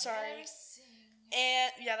 I'm sorry.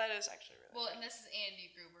 And yeah, that is actually really well, and this is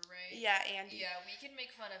Andy Gruber, right? Yeah, Andy. Yeah, we can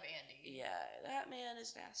make fun of Andy. Yeah, that man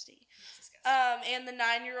is nasty. He's disgusting. And the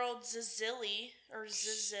 9-year-old Zazili, or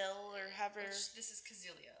Zazil, or however. This is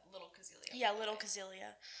Kazelia, little Kazelia. Yeah, little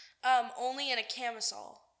Kazelia. Only in a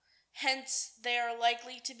camisole. Hence, they are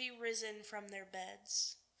likely to be risen from their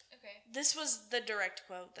beds. Okay. This was the direct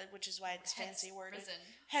quote, which is why it's fancy worded. Risen.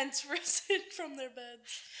 Hence, risen from their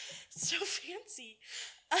beds. So fancy.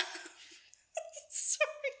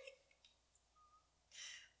 Sorry.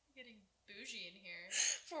 I'm getting bougie in here.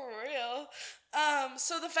 For real.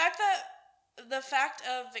 So the fact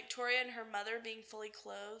of Victoria and her mother being fully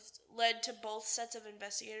clothed led to both sets of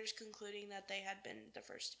investigators concluding that they had been the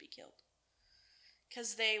first to be killed.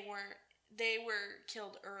 Because they were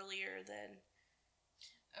killed earlier than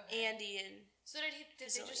Andy and So did they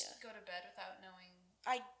just go to bed without knowing?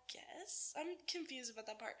 I guess. I'm confused about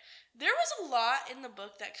that part. There was a lot in the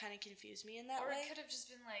book that kind of confused me in that way. Or it could have just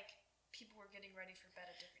been like people were getting ready for bed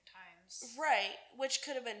at different times. Right, which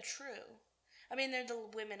could have been true. I mean, they're the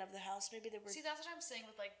women of the house. Maybe they were. See, that's what I'm saying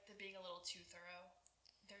with like the being a little too thorough.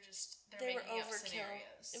 They're they were making overkill. up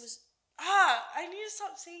scenarios. It was. I need to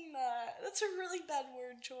stop saying that. That's a really bad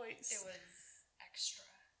word choice. It was extra.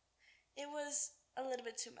 It was a little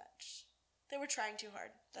bit too much. They were trying too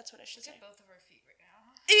hard. That's what I should say. Look at both of our feet right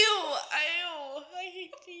now. Ew! I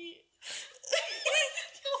hate feet.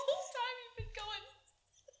 The whole time you've been going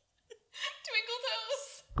twinkle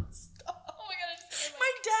toes. Stop. Oh my God!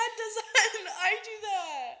 My dad does that, and I do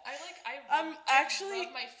that. I rub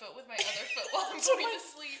my foot with my other foot while I'm going to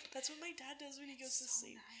sleep. That's what my dad does when he goes to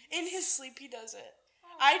sleep. Nice. In his sleep, he does it.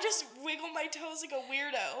 Oh. I just wiggle my toes like a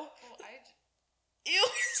weirdo. Well, Ew!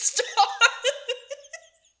 Stop.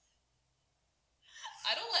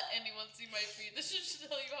 I don't let anyone see my feet. This should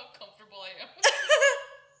tell you how comfortable I am.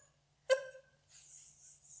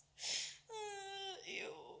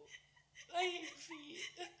 Ew. I hate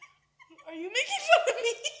feet. Are you making fun of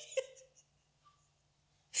me?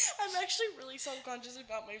 I'm actually really self-conscious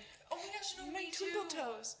about my. Oh my gosh, no, my me twinkle too.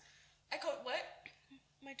 toes. I caught what?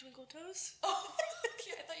 My twinkle toes? Oh,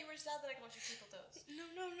 okay. I thought you were sad that I called you twinkle toes.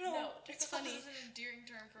 No. It's funny. This is an endearing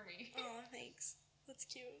term for me. Oh, thanks. That's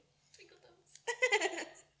cute. Twinkle toes.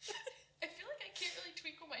 I feel like I can't really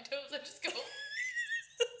twinkle my toes. I just go.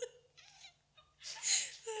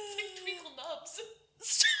 It's like twinkle nubs.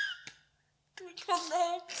 Stop. Twinkle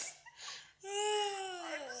nubs.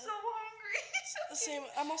 I'm so hungry. Same.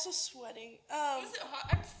 I'm also sweating. Was it hot?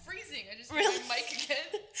 I'm freezing. I just really? hit my mic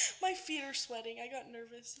again. My feet are sweating. I got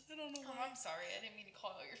nervous. I don't know why. Oh, I'm sorry. I didn't mean to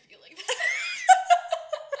call out your feet like that.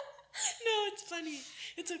 No, it's funny.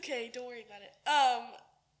 It's okay. Don't worry about it.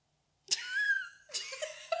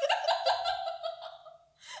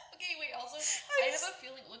 Okay, wait. Also, I have a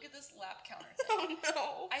feeling. Look at this lap counter thing. Oh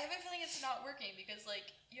no. I have a feeling it's not working because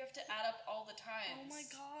like you have to add up all the times. Oh my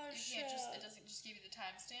gosh. You can't just. It doesn't just give you the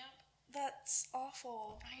timestamp. That's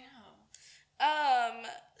awful. I know.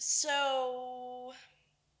 So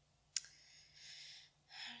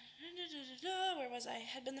where was I?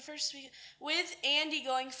 Had been the first week with Andy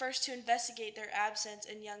going first to investigate their absence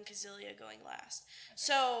and young Kazelia going last. Okay.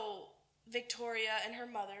 So Victoria and her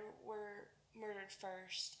mother were murdered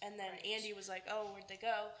first, and then Right. Andy was like, "Oh, where'd they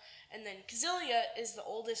go?" And then Kazilia is the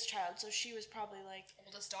oldest child, so she was probably like,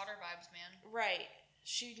 Oldest daughter vibes, man. right.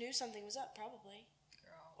 She knew something was up, probably,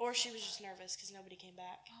 Girl. or she was just nervous because nobody came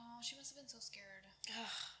back. Oh, she must have been so scared.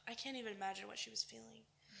 Ugh, I can't even imagine what she was feeling.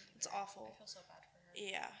 It's awful. I feel so bad for her.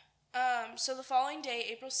 Yeah. So the following day,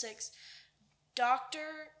 April 6th,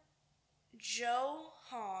 Dr.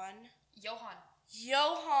 Johann.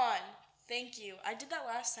 Thank you. I did that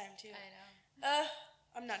last time too. I know.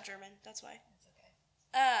 I'm not German. That's why. It's okay.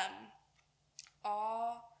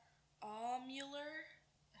 Aumuller.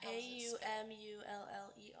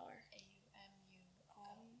 Aumuller.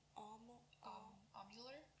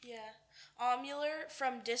 Aumuller? Yeah. Aumuller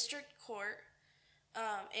from District Court,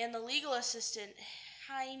 and the legal assistant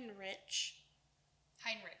Heinrich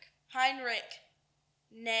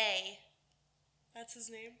Ney. That's his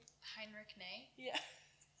name. Heinrich Ney? Yeah.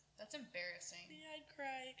 That's embarrassing. Yeah, I'd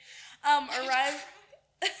cry.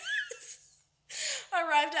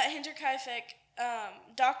 Arrived at Hinterkaifeck.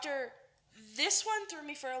 Doctor, this one threw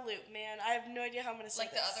me for a loop, man. I have no idea how I'm going to say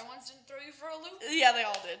like this. the other ones didn't throw you for a loop? Yeah, they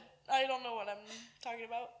all did. I don't know what I'm talking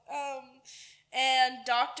about. And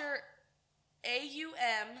Dr.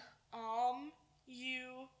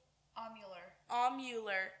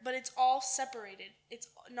 Aumuller, but it's all separated. It's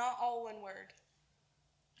not all one word.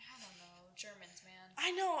 I don't know. Germans, man.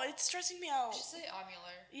 I know, it's stressing me out. Just say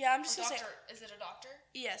Aumuller. Yeah, I'm just going to say... Is it a doctor?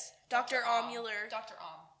 Yes, Dr. Aumuller. Dr.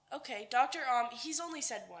 Aum. Okay, Dr. He's only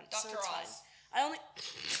said once, so Dr. it's Oz. fine. I only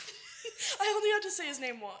had to say his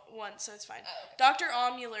name once, so it's fine. Oh, okay. Dr.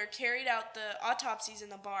 Aumuller carried out the autopsies in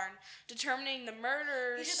the barn, determining the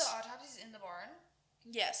murders... He did the autopsies in the barn?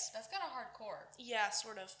 Yes. That's kind of hardcore. Yeah,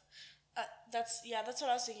 sort of. That's what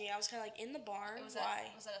I was thinking. I was kind of like, in the barn?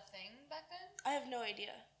 Why? Was that a thing back then? I have no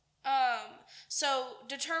idea. So,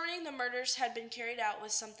 determining the murders had been carried out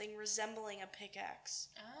with something resembling a pickaxe.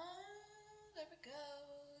 There we go.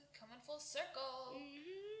 Coming full circle.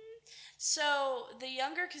 Mm-hmm. So, the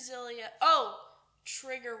younger Kazilia... Oh!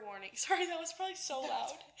 Trigger warning. Sorry, that was probably so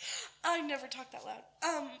loud. I never talk that loud.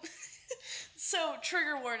 So,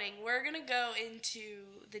 trigger warning. We're gonna go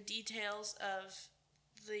into the details of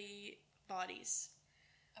the bodies.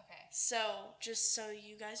 Okay. So, just so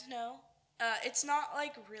you guys know, it's not,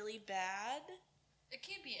 like, really bad. It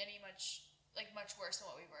can't be much worse than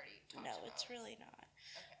what we've already talked about. No, it's really not.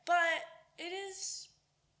 Okay. But it is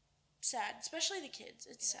sad, especially the kids.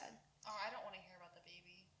 It's sad. Oh, I don't want to hear about the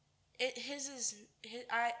baby.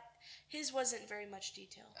 His wasn't very much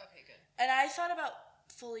detail. Okay, good. And I thought about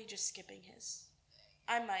fully just skipping his.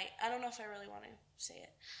 I might. I don't know if I really want to say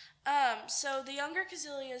it. So the younger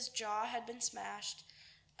Kazilia's jaw had been smashed.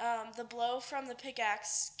 The blow from the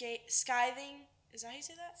pickaxe scathing. Is that how you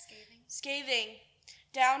say that? Scathing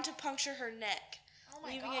down to puncture her neck,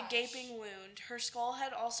 leaving a gaping wound. Her skull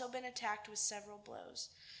had also been attacked with several blows.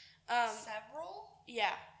 Several?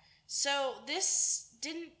 Yeah. So this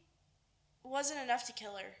wasn't enough to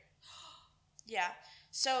kill her. Yeah.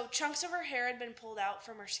 So chunks of her hair had been pulled out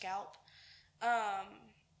from her scalp,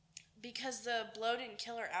 because the blow didn't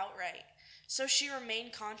kill her outright. So she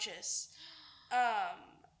remained conscious.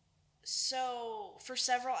 So for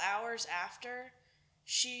several hours after,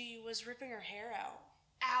 she was ripping her hair out.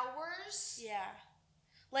 Hours? Yeah.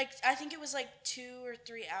 I think it was 2 or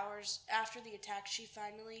 3 hours after the attack, she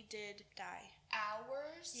finally did die.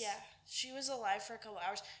 Hours? Yeah. She was alive for a couple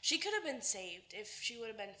hours. She could have been saved if she would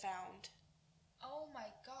have been found. Oh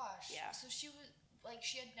my gosh. Yeah. So she was,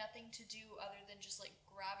 she had nothing to do other than just,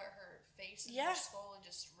 grab at her face and Yeah. her skull and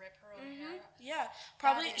just rip her own hair out. Yeah.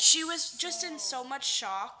 Probably, she was just in so much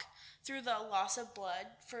shock through the loss of blood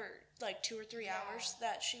for, 2 or 3 hours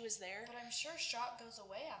that she was there. But I'm sure shock goes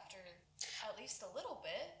away after at least a little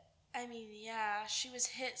bit. I mean, yeah, she was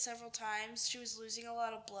hit several times. She was losing a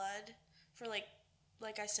lot of blood for, like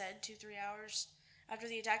I said, 2-3 hours after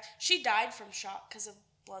the attack. She died from shock because of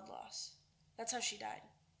blood loss. That's how she died.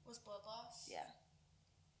 Was blood loss? Yeah.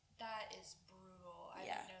 That is brutal. I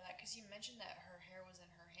didn't know that because you mentioned that her hair was in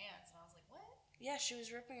her hands, and I was like, what? Yeah, she was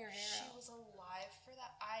ripping her hair out. She was alive for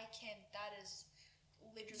that? That is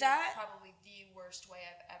literally probably the worst way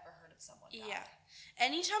I've ever heard of someone die. Yeah.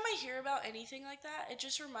 Anytime I hear about anything like that, it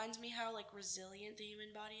just reminds me how, resilient the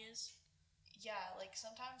human body is. Yeah,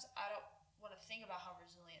 sometimes I don't want to think about how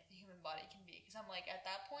resilient the human body can be because I'm at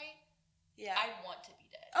that point, yeah, I want to be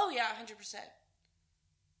dead. Oh yeah, 100%.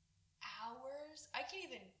 Hours? I can't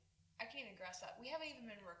even grasp that. We haven't even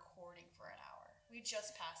been recording for an hour. We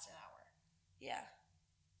just passed an hour. Yeah.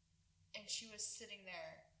 And she was sitting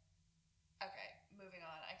there. Okay, moving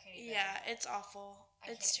on. I can't even. Yeah, it's awful.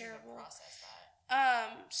 It's terrible. Even process that.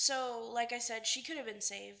 So like I said, she could have been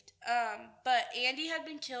saved. But Andy had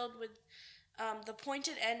been killed with the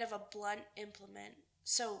pointed end of a blunt implement.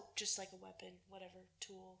 So just like a weapon, whatever,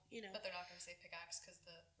 tool, But they're not going to say pickaxe because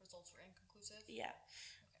the results were inconclusive? Yeah.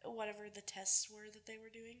 Okay. Whatever the tests were that they were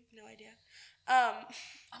doing. No idea. I'm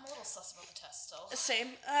a little sus about the test still.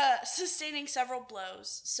 Same. Sustaining several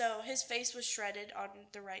blows. So his face was shredded on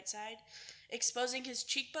the right side, exposing his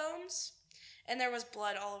cheekbones, and there was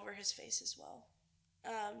blood all over his face as well.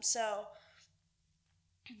 So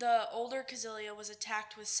the older Kazilia was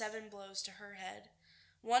attacked with 7 blows to her head,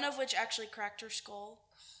 one of which actually cracked her skull.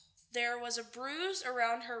 There was a bruise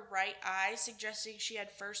around her right eye, suggesting she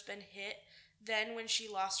had first been hit. Then, when she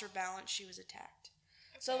lost her balance, she was attacked.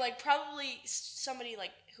 Okay. So, probably somebody,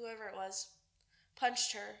 whoever it was,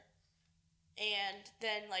 punched her. And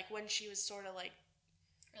then, when she was sort of, Or,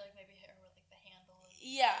 maybe hit her with, the handle.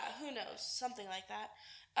 Yeah, who knows? Something like that.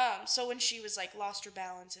 So when she was, lost her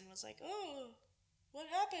balance and was like, oh, what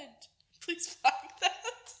happened? Please find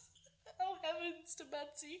that. Oh, heavens to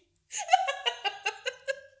Betsy.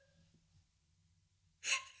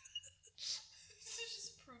 This is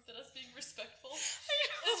just proof that us being respectful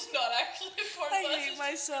is not actually a part of us. I hate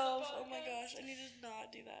myself. Oh my gosh, I need to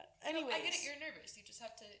not do that. Anyways. I get it, you're nervous. You just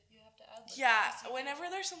have to add Yeah, whenever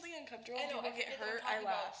there's something uncomfortable and people get hurt, I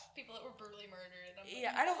laugh. People that were brutally murdered.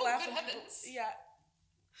 I don't laugh when people,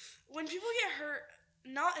 when people get hurt,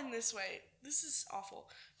 not in this way. This is awful.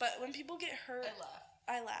 But when people get hurt,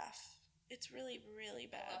 I laugh. It's really, really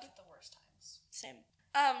bad. I laugh at the worst times. Same.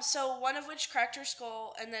 So one of which cracked her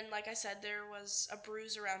skull, and then, like I said, there was a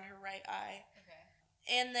bruise around her right eye.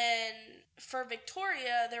 Okay. And then for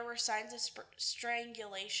Victoria, there were signs of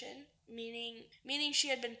strangulation, meaning she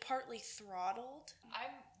had been partly throttled.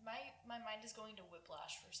 My mind is going to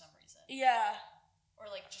whiplash for some reason. Yeah. Or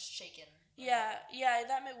just shaken. Yeah,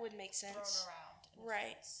 that would make sense. Thrown around.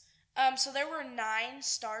 Right. So there were 9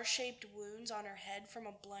 star-shaped wounds on her head from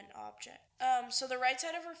a blunt object. So the right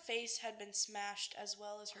side of her face had been smashed as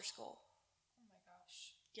well as her skull. Oh my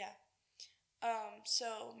gosh. Yeah.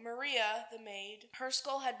 So Maria, the maid, her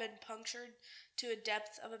skull had been punctured to a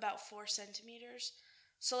depth of about 4 centimeters.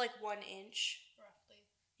 So 1 inch. Roughly.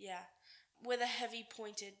 Yeah. With a heavy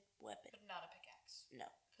pointed weapon. But not a pickaxe. No.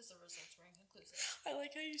 Because the results were inconclusive. I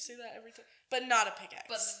like how you say that every time. But not a pickaxe.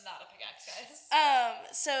 But not a pickaxe,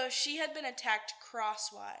 guys. So she had been attacked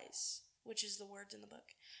crosswise, which is the words in the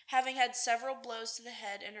book, having had several blows to the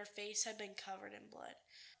head, and her face had been covered in blood.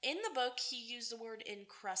 In the book, he used the word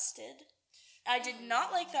encrusted. I did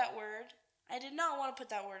not like that word. I did not want to put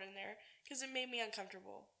that word in there because it made me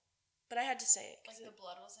uncomfortable. But I had to say it. The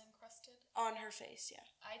blood was encrusted? On her face, yeah.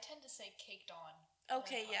 I tend to say caked on.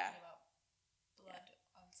 Okay, yeah. About blood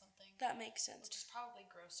on something. That makes sense. Which is probably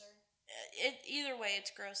grosser. Either way,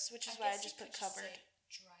 it's gross, which is why I just put covered. Just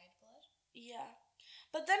say dried blood? Yeah.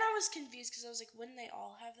 But then I was confused because I was like, wouldn't they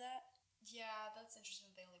all have that? Yeah, that's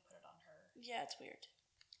interesting that they only put it on her. Yeah, it's weird.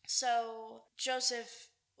 So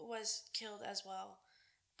Joseph was killed as well.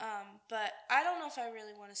 But I don't know if I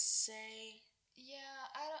really want to say. Yeah,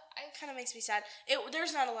 It kind of makes me sad.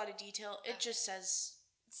 There's not a lot of detail. It just says.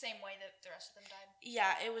 Same way that the rest of them died?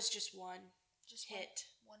 Yeah, it was just one. Just hit.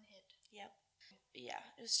 One hit. Yep. Yeah,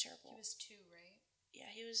 it was terrible. He was 2, right?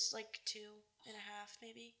 Yeah, he was 2.5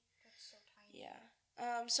 maybe. That's so tiny.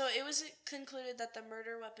 Yeah. So it was concluded that the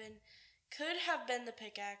murder weapon could have been the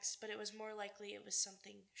pickaxe, but it was more likely it was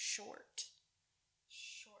something short.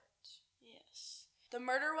 Short. Yes. The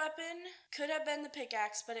murder weapon could have been the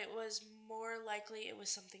pickaxe, but it was more likely it was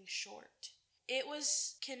something short. It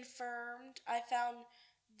was confirmed. I found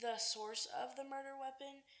the source of the murder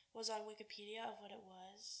weapon was on Wikipedia of what it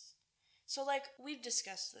was. So, we've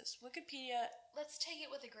discussed this. Wikipedia... Let's take it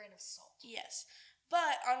with a grain of salt. Yes.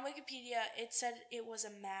 But on Wikipedia, it said it was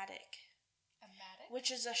a matic. A matic? Which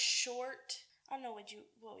is a short... I don't know what you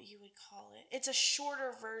would call it. It's a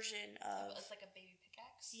shorter version of... It's like a baby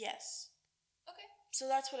pickaxe? Yes. Okay. So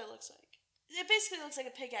that's what it looks like. It basically looks like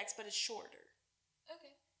a pickaxe, but it's shorter.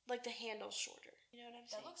 Okay. The handle's shorter. You know what I'm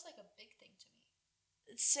saying? That looks like a big thing to me.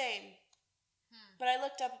 It's same. But I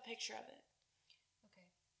looked up a picture of it. Okay.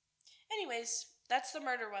 Anyways, that's the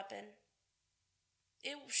murder weapon.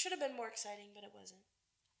 It should have been more exciting, but it wasn't.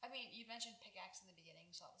 I mean, you mentioned pickaxe in the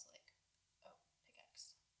beginning, so I was like, oh,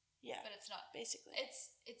 pickaxe. Yeah. But it's not. Basically.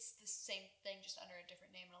 It's the same thing, just under a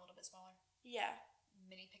different name and a little bit smaller. Yeah.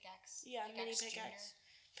 Mini pickaxe. Yeah, mini pickaxe.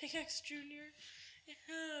 Pickaxe Junior.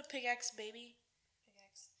 Pickaxe baby.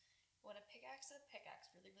 Pickaxe. When a pickaxe and a pickaxe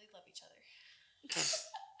really, really love each other.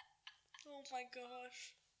 Oh my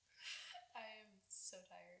gosh. I am so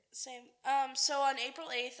tired. Same. So on April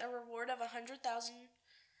 8th, a reward of 100,000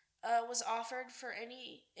 was offered for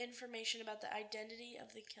any information about the identity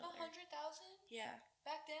of the killer. 100,000? Yeah.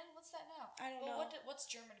 Back then? What's that now? I don't know. What's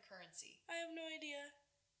German currency? I have no idea.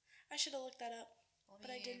 I should have looked that up. But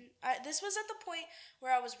I didn't. This was at the point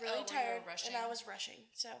where I was really tired and I was rushing.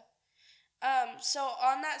 So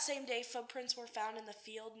on that same day, footprints were found in the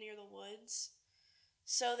field near the woods.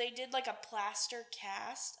 So they did like a plaster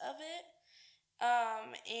cast of it.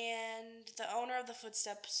 And the owner of the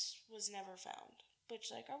footsteps was never found. Which,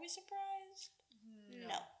 like, are we surprised?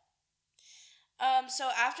 No. So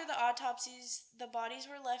after the autopsies, the bodies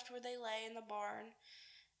were left where they lay in the barn.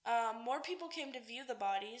 More people came to view the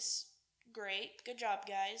bodies. Great. Good job,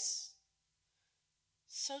 guys.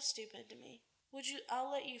 So stupid to me. I'll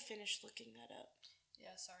let you finish looking that up.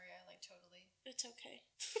 Yeah, sorry, I totally. It's okay.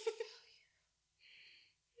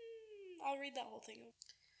 I'll read that whole thing.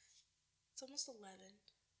 It's almost 11.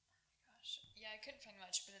 Gosh. Yeah, I couldn't find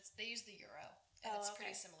much, but they use the euro. And it's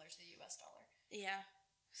pretty similar to the US dollar. Yeah.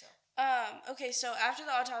 So. Okay, so after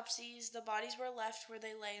the autopsies, the bodies were left where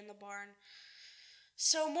they lay in the barn.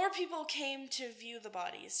 So more people came to view the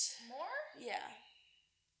bodies. More? Yeah.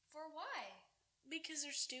 For why? Because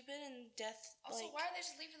they're stupid and death. Also, why are they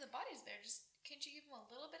just leaving the bodies there? Can't you give them a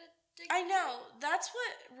little bit of dignity? I know. That's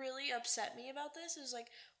what really upset me about this. Is like,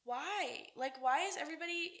 why? Like, why is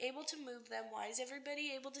everybody able to move them? Why is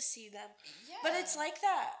everybody able to see them? Yeah. But it's like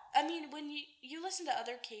that. I mean, when you listen to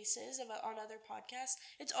other cases on other podcasts,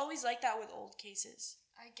 it's always like that with old cases.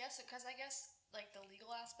 I guess like the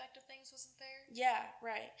legal aspect of things wasn't there. Yeah,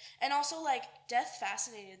 right. And also, like, death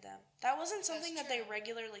fascinated them. That wasn't something that they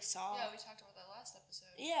regularly saw. Yeah, we talked about that last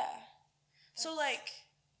episode. Yeah. So, like...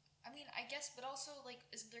 I mean, I guess, but also, like,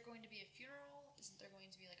 isn't there going to be a funeral? Isn't there going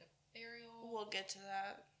to be, like, a burial? We'll get to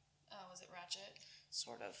that. Oh, was it ratchet?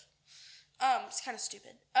 Sort of. It's kind of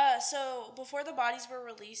stupid. So, before the bodies were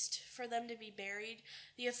released for them to be buried,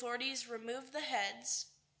 the authorities removed the heads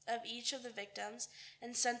of each of the victims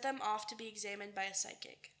and sent them off to be examined by a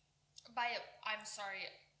psychic. I'm sorry,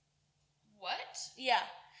 what? Yeah.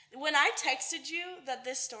 When I texted you that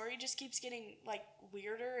this story just keeps getting, like,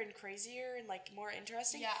 weirder and crazier and, like, more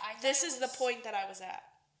interesting, this is the point that I was at.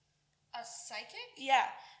 A psychic? Yeah.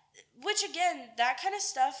 Which, again, that kind of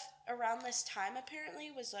stuff around this time,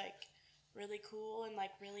 apparently, was, like, really cool and,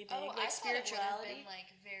 like, really big. Like, spirituality. Thought it would have been,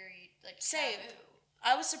 like, very, like, same. taboo.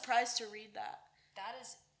 I was surprised to read that. That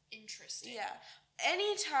is interesting. Yeah.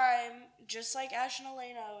 Anytime, just like Ash and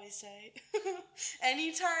Elena always say,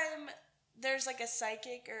 anytime there's like a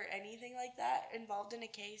psychic or anything like that involved in a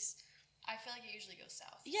case, I feel like it usually goes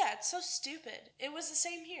south. Yeah, it's so stupid. It was the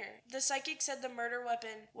same here. The psychic said the murder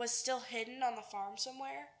weapon was still hidden on the farm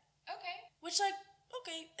somewhere. Okay. Which, like,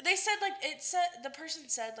 okay. They said, like, the person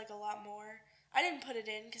said, like, a lot more. I didn't put it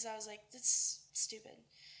in because I was like, that's stupid.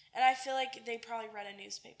 And I feel like they probably read a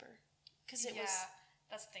newspaper. Because it was... Yeah,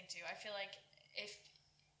 that's the thing, too. I feel like if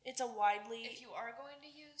you are going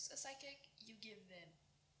to use a psychic, you give them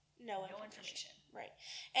no information. Right.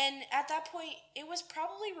 And at that point, it was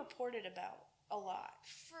probably reported about a lot.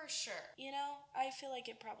 For sure. You know? I feel like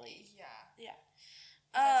it probably... Yeah. Yeah.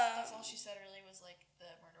 That's all she said really was, like,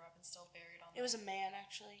 the murder weapon still buried on It was a man,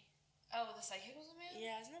 actually. Oh, the psychic was a man?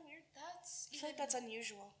 Yeah, isn't that weird? I feel like that's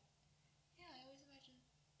unusual. Yeah, I always imagine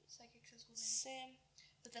psychics as women. Same.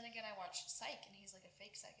 But then again, I watched Psych, and he's, like, a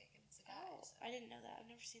fake psychic, and it's a guy. Oh, so. I didn't know that.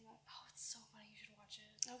 I've never seen that. Oh, it's so funny. You should watch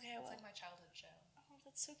it. Okay, It's like my childhood show. Oh,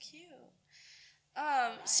 that's so cute.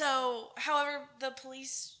 So, however, the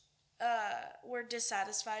police were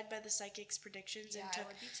dissatisfied by the psychic's predictions and took I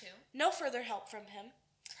would be too. No further help from him.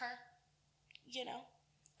 Her. You know.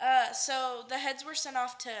 So the heads were sent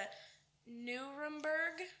off to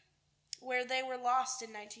Nuremberg, where they were lost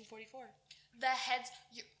in 1944. The heads...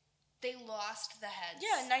 They lost the heads.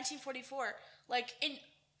 Yeah, in 1944. Like, in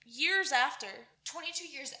years after. 22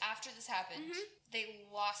 years after this happened, they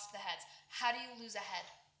lost the heads. How do you lose a head?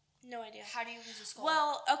 No idea. How do you lose a skull?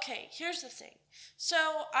 Well, okay, here's the thing.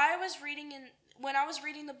 So, when I was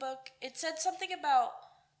reading the book, it said something about,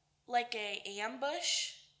 like, a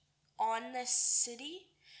ambush on this city.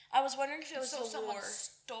 I was wondering if it was the war. So someone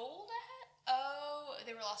stole the head? Oh,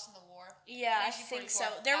 they were lost in the war. Yeah, I think so.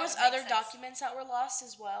 There was other documents that were lost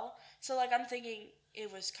as well. So, like, I'm thinking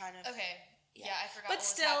it was kind of... Okay. Yeah, I forgot what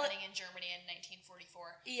was happening in Germany in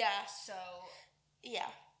 1944. Yeah. So... Yeah.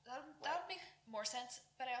 That would make more sense,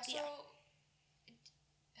 but I also... Yeah.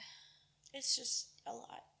 It's just a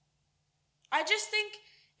lot. I just think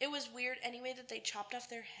it was weird anyway that they chopped off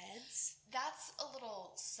their heads. That's a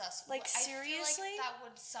little sus. Like, seriously? I feel like that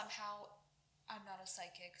would somehow... I'm not a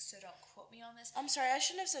psychic, so don't quote me on this. I'm sorry, I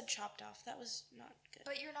shouldn't have said chopped off. That was not good.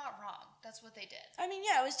 But you're not wrong. That's what they did. I mean,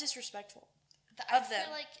 yeah, it was disrespectful. I of them.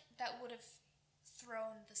 feel like that would have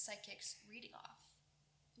thrown the psychic's reading off.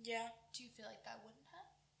 Yeah. Do you feel like that wouldn't have?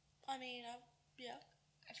 I mean, yeah.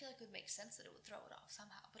 I feel like it would make sense that it would throw it off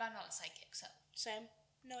somehow, but I'm not a psychic, so. Same.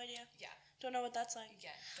 No idea. Yeah. Don't know what that's like.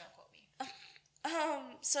 Yeah, don't quote me.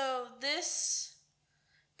 So this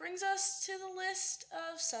brings us to the list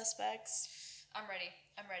of suspects. I'm ready.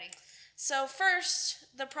 So first,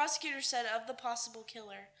 the prosecutor said of the possible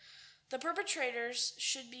killer, the perpetrators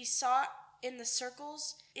should be sought in the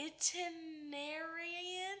circle's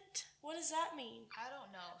itinerant. What does that mean? I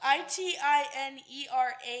don't know. Itinerant.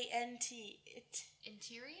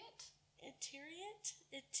 Interiant?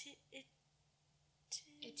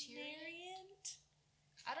 Itinerant?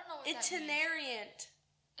 I don't know what that means. Itinerant.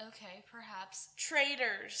 Okay, perhaps.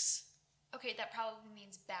 Traitors. Okay, that probably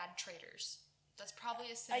means bad traitors. That's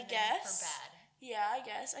probably a synonym for bad. Yeah, I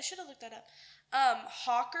guess. I should have looked that up.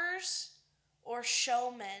 Hawkers or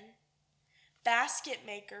showmen. Basket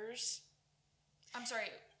makers. I'm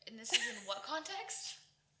sorry, and this is in what context?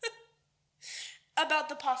 About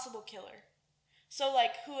the possible killer. So,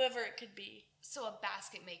 like, whoever it could be. So a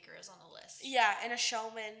basket maker is on the list. Yeah, and a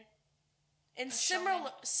showman. And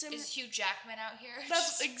similar. Is Hugh Jackman out here?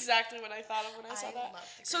 That's exactly what I thought of when I saw that.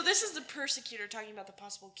 Love the So this is the persecutor talking about the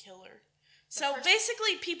possible killer. So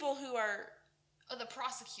basically people who are... Oh, the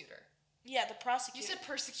prosecutor. Yeah, the prosecutor. You said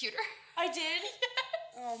persecutor. I did? Yes.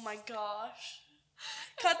 Oh my gosh.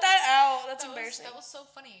 Cut that out. That's embarrassing. That was so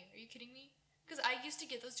funny. Are you kidding me? Because I used to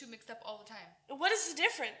get those two mixed up all the time. What is the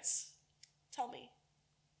difference? Tell me.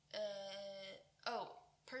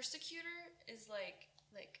 Persecutor is like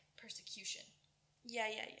persecution. Yeah.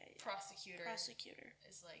 Prosecutor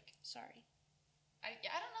is like... Sorry. I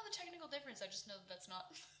don't know the technical difference. I just know that's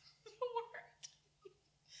not the word.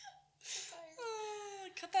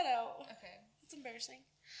 Cut that out. Okay. It's embarrassing.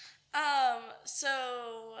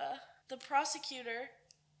 So the prosecutor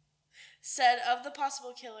said of the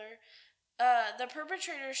possible killer, the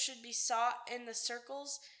perpetrator should be sought in the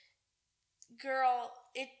circles. Girl,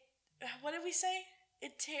 what did we say?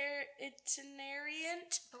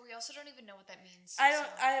 Itinerant. But we also don't even know what that means. I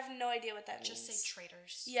have no idea what that means. Just say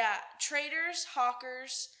traitors. Yeah, traitors,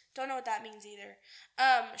 hawkers. Don't know what that means either.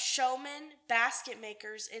 Showmen, basket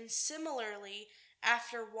makers, and similarly,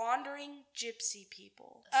 after wandering gypsy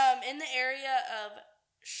people. In the area of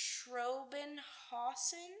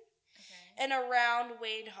Schrobenhausen and around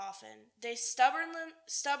Wadehofen, they stubbornly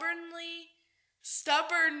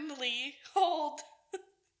hold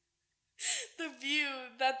the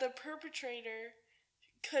view that the perpetrator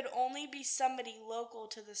could only be somebody local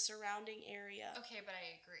to the surrounding area. Okay, but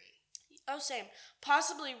I agree. Oh, same.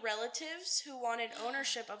 Possibly relatives who wanted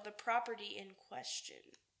ownership of the property in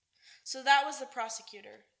question. So that was the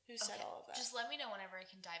prosecutor who said all of that. Just let me know whenever I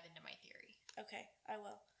can dive into my theory. Okay, I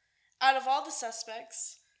will. Out of all the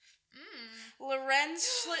suspects, Lorenz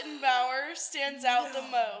Schlittenbauer stands out the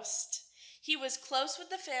most. He was close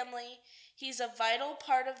with the family. He's a vital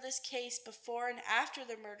part of this case before and after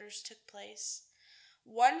the murders took place.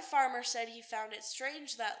 One farmer said he found it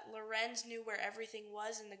strange that Lorenz knew where everything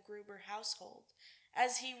was in the Gruber household,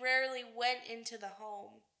 as he rarely went into the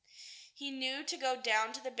home. He knew to go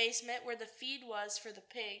down to the basement where the feed was for the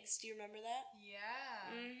pigs. Do you remember that?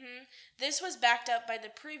 Yeah. This was backed up by the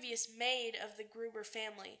previous maid of the Gruber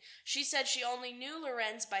family. She said she only knew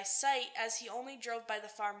Lorenz by sight, as he only drove by the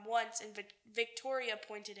farm once, and Victoria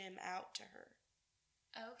pointed him out to her.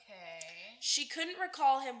 Okay. She couldn't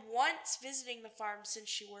recall him once visiting the farm since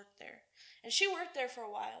she worked there. And she worked there for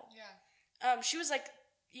a while. Yeah. She was like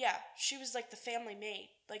the family maid.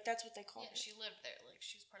 Like, that's what they called her. Yeah, she lived there. Like,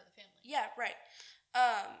 she was part of the family. Yeah, right.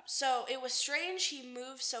 So it was strange he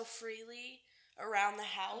moved so freely around the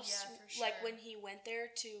house. Yeah, for sure. Like, when he went there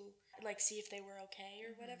to, like, see if they were okay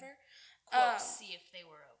or whatever. Quote, see if they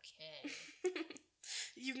were okay.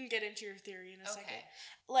 You can get into your theory in a second. Okay.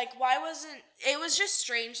 Like, it was just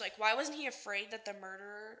strange, like, why wasn't he afraid that the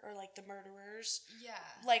murderer, or, like, the murderers, yeah,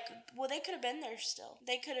 like, well, they could have been there still.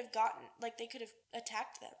 They could have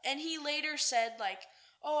attacked them. And he later said, like,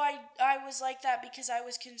 oh, I was like that because I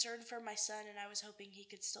was concerned for my son and I was hoping he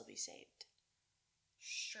could still be saved.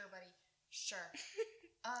 Sure, buddy. Sure.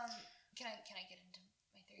 Can I get into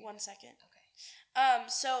my theory? 1 second. Okay.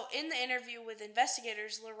 So in the interview with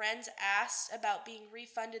investigators, Lorenz asked about being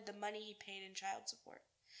refunded the money he paid in child support.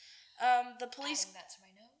 The police... Adding that to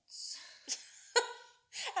my notes.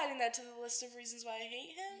 Adding that to the list of reasons why I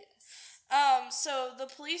hate him? Yes. So the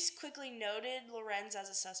police quickly noted Lorenz as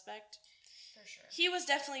a suspect. For sure. He was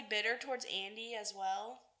definitely bitter towards Andy as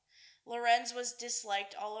well. Lorenz was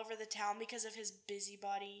disliked all over the town because of his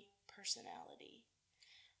busybody personality.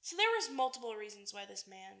 So there was multiple reasons why this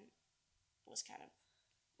man was kind of...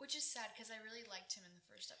 Which is sad, because I really liked him in the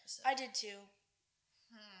first episode. I did too.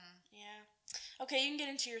 Yeah. Okay, you can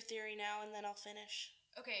get into your theory now, and then I'll finish.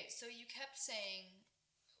 Okay, so you kept saying,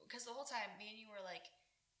 because the whole time, me and you were like,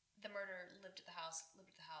 the murderer lived at the house,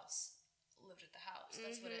 lived at the house, lived at the house.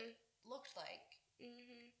 That's what it looked like,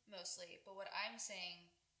 mostly. But what I'm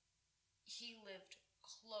saying, he lived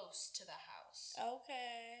close to the house.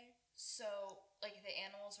 Okay. So, like, the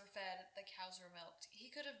animals were fed, the cows were milked. He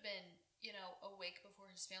could have been, awake before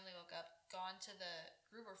his family woke up, gone to the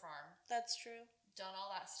Gruber farm. That's true. Done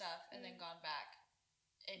all that stuff, and then gone back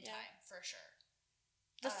in time, for sure.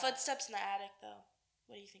 The footsteps in the attic, though.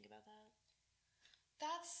 What do you think about that?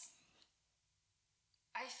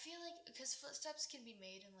 I feel like, because footsteps can be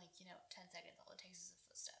made in, 10 seconds. All it takes is a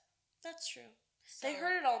footstep. That's true. So, they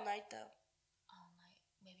heard it all night, though. All night.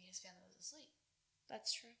 Maybe his family was asleep.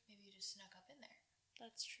 That's true. Maybe he just snuck up in there.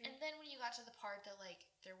 That's true. And then when you got to the part that,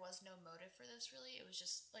 there was no motive for this, really, it was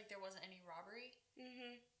just, there wasn't any robbery.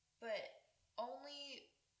 But only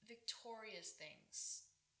Victoria's things.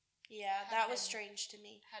 Yeah, that was strange to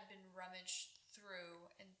me. Had been rummaged through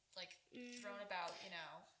and, thrown about,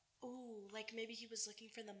 Ooh, maybe he was looking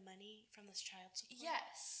for the money from this child support?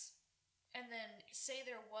 Yes. And then, say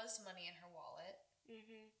there was money in her wallet.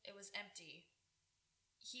 It was empty.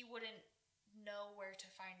 He wouldn't know where to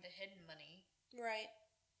find the hidden money. Right.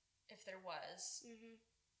 If there was.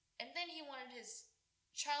 And then he wanted his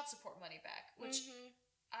child support money back, which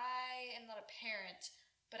I am not a parent,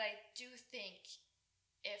 but I do think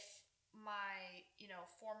if my,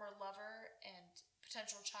 former lover and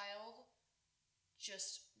potential child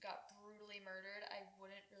just got brutally murdered, I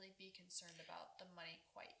wouldn't really be concerned about the money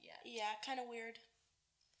quite yet. Yeah, kind of weird.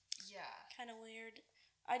 Yeah. Kind of weird.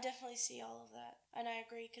 I definitely see all of that. And I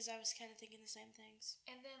agree, because I was kind of thinking the same things.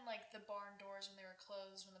 And then, the barn doors when they were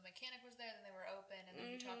closed, when the mechanic was there, then they were open, and then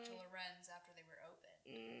he talked to Lorenz after they were open.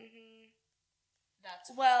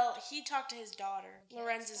 That's well, he talked to his daughter,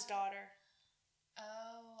 Lorenz's daughter.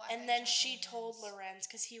 Oh. And then she told Lorenz,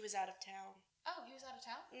 because he was out of town. Oh, he was out of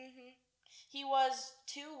town? He was,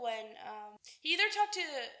 too, when, he either talked to...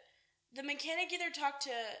 The mechanic either talked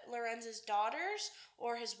to Lorenz's daughters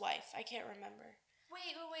or his wife. I can't remember.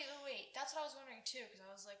 Wait. That's what I was wondering, too, because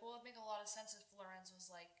I was like, well, it'd make a lot of sense if Lorenz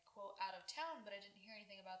was, quote, out of town, but I didn't hear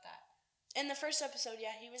anything about that. In the first episode,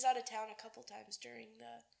 yeah, he was out of town a couple times during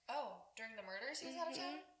the... Oh, during the murders he was out of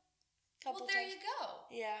town? Couple there times. You go.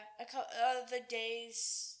 Yeah, the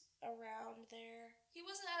days around there. He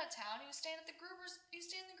wasn't out of town, he was staying in the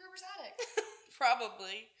Gruber's attic.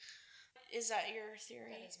 Probably. Is that your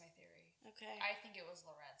theory? That is my theory. Okay. I think it was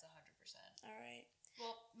Lorenz, 100%. Alright.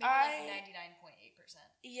 Well, maybe 99.8%.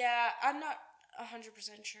 Yeah, I'm not 100%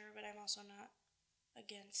 sure, but I'm also not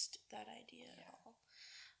against that idea at all.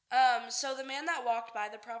 So the man that walked by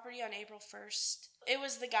the property on April 1st, it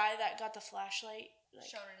was the guy that got the flashlight.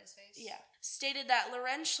 Shown in his face? Yeah. Stated that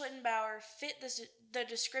Lorenz Schlittenbauer fit the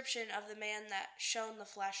description of the man that shone the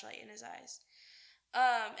flashlight in his eyes.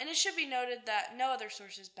 And it should be noted that no other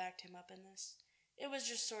sources backed him up in this. It was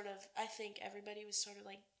just sort of, I think everybody was sort of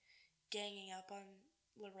ganging up on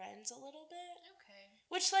Lorenz a little bit. Okay.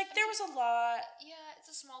 Which, there was a lot. Yeah,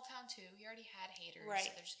 it's a small town, too. He already had haters, right.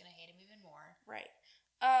 So they're just going to hate him even more. Right.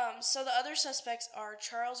 So the other suspects are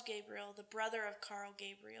Charles Gabriel, the brother of Carl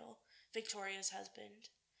Gabriel, Victoria's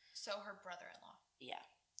husband. So her brother-in-law. Yeah.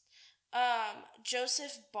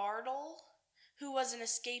 Joseph Bartle, who was an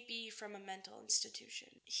escapee from a mental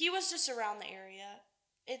institution. He was just around the area.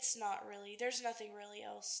 It's not really, there's nothing really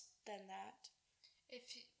else than that.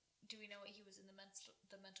 Do we know what he was in the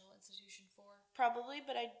mental institution for? Probably,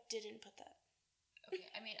 but I didn't put that. Okay,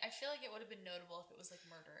 I mean, I feel like it would have been notable if it was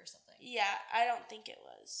murder or something. Yeah, I don't think it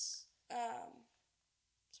was.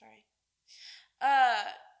 Sorry.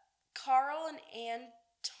 Carl and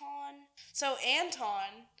Anton. So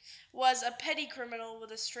Anton was a petty criminal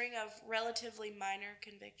with a string of relatively minor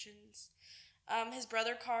convictions. His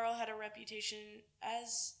brother Carl had a reputation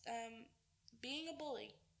as being a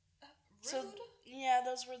bully. Rude? So, yeah,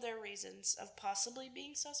 those were their reasons of possibly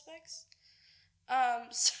being suspects.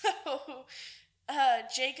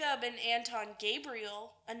 Jacob and Anton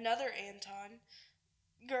Gabriel, another Anton,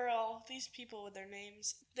 girl, these people with their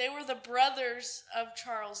names, they were the brothers of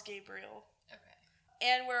Charles Gabriel. Okay.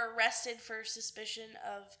 And were arrested for suspicion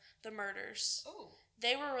of the murders. Ooh.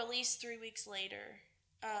 They were released 3 weeks later.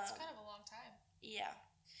 That's kind of a long time. Yeah.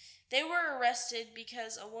 They were arrested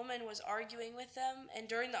because a woman was arguing with them, and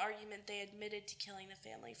during the argument, they admitted to killing the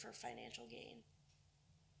family for financial gain.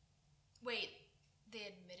 Wait, they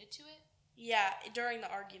admitted to it? Yeah, during the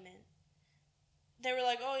argument. They were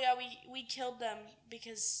like, oh yeah, we killed them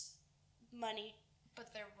because money.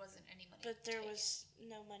 But there wasn't any money. But there was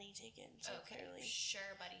no money taken. So okay, clearly,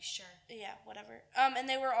 sure, buddy, sure. yeah, whatever. And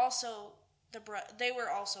they were also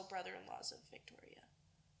brother-in-laws of Victoria.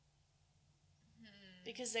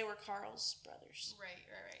 Because they were Carl's brothers. Right.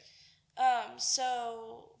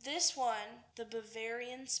 So this one, the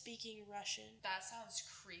Bavarian-speaking Russian. That sounds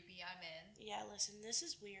creepy. I'm in. Yeah, listen, this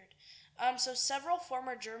is weird. So several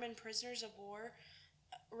former German prisoners of war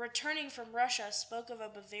returning from Russia spoke of a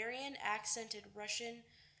Bavarian-accented Russian,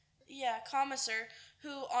 commissar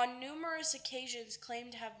who on numerous occasions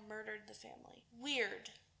claimed to have murdered the family. Weird.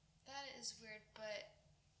 That is weird, but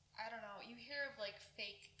I don't know. You hear of like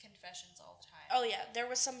fake confessions all the time. Oh yeah, there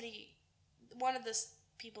was somebody, one of the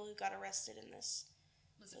people who got arrested in this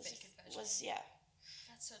was a fake confession.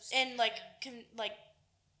 That's so stupid. And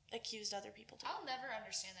accused other people too. I'll never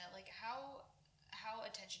understand that. Like how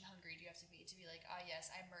attention hungry do you have to be like,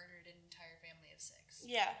 yes, I murdered an entire family of 6.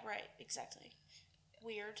 Yeah, right, exactly.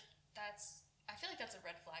 Weird. I feel like that's a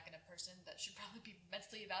red flag in a person that should probably be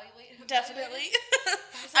mentally evaluated. Definitely.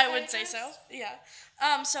 I would say so. Yeah.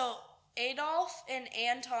 So Adolf and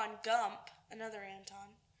Anton Gump, another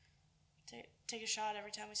Anton. Take a shot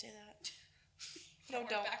every time we say that. No,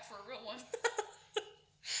 don't. Back for a real one.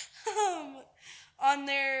 On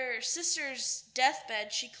their sister's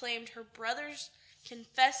deathbed, she claimed her brothers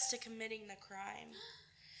confessed to committing the crime.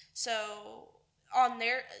 So on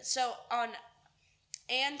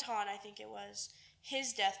Anton, I think it was,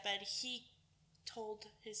 his deathbed, he told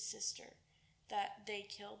his sister that they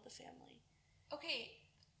killed the family. Okay.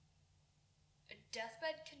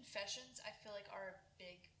 Deathbed confessions, I feel like, are a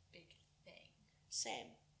big thing.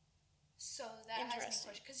 Same. So that has me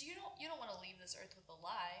question, because you don't want to leave this earth with a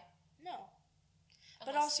lie. No.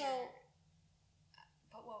 But also,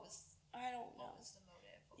 but what was? I don't know. What was the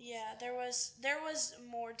motive? There was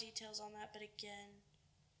more details on that, but again,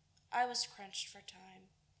 I was crunched for time.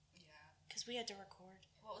 Yeah. Because we had to record.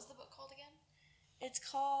 What was the book called again? It's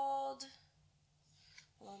called.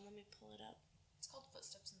 Hold on, let me pull it up. It's called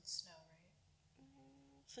Footsteps in the Snow, right?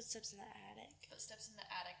 Footsteps in the Attic. Footsteps in the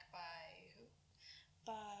Attic by who?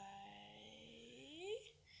 By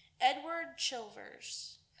Edward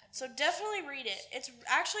Chilvers. So definitely read it. It's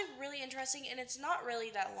actually really interesting, and it's not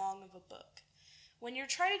really that long of a book. When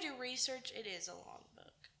you're trying to do research, it is a long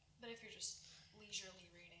book. But if you're just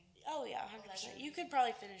leisurely reading. Oh yeah, 100%. You could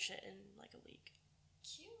probably finish it in like a week.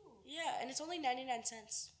 Cute. Yeah, and it's only 99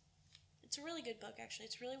 cents. It's a really good book,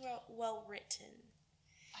 actually. It's really well written.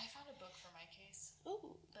 I found a book for my case.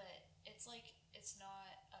 Ooh. But it's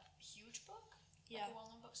not a huge book. Yeah. Like a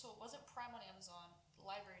well-known book. So it wasn't Prime on Amazon. The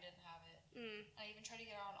library didn't have it. I even tried to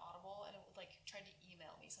get it on Audible, and it tried to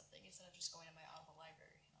email me something instead of just going to my Audible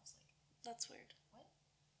library. And I was like, that's weird. What?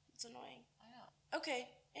 It's annoying. I know. Okay,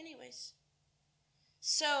 anyways.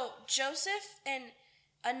 So, Joseph and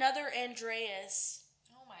another Andreas.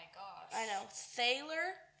 Oh my gosh. I know.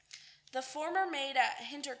 Thaler, the former maid at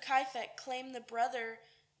Hinterkaifeck, claimed the brother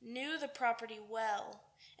knew the property well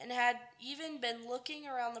and had even been looking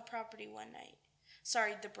around the property one night.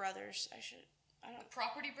 Sorry, the brothers. The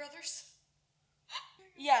property brothers?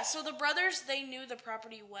 Yeah, so the brothers, they knew the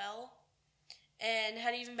property well and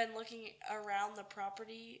had even been looking around the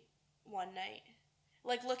property one night.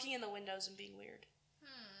 Like looking in the windows and being weird.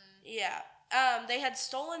 Yeah. They had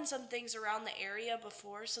stolen some things around the area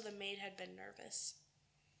before, so the maid had been nervous.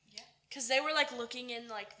 Yeah. Because they were like looking in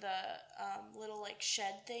like the little like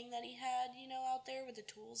shed thing that he had, out there with the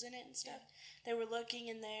tools in it and stuff. Yeah. They were looking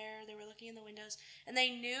in there, they were looking in the windows, and they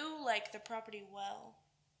knew like the property well.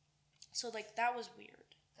 So like that was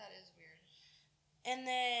weird. That is weird. And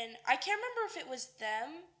then I can't remember if it was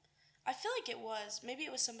them. I feel like it was. Maybe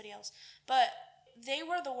it was somebody else. But they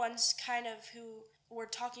were the ones kind of who were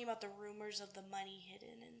talking about the rumors of the money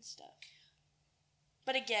hidden and stuff.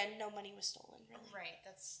 But again, no money was stolen, really. Right,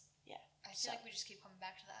 that's... Yeah. I feel like we just keep coming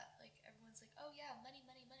back to that. Like, everyone's like, oh yeah, money.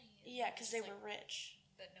 And yeah, because they were rich.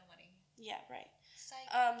 But no money. Yeah, right.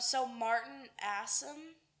 Psych. So Martin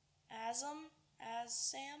Assam?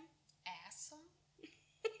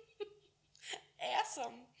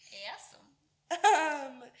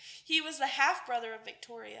 He was the half-brother of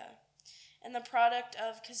Victoria and the product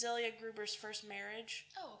of Cazilia Gruber's first marriage.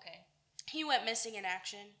 Oh, okay. He went missing in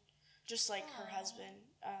action, just like her husband,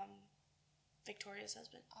 Victoria's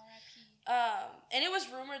husband. R.I.P. And it was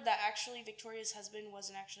rumored that actually Victoria's husband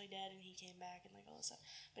wasn't actually dead and he came back and like all this stuff,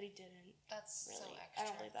 but he didn't. That's really. So extra. I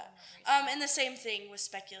don't believe that. No and the same thing was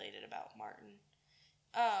speculated about Martin.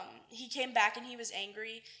 He came back and he was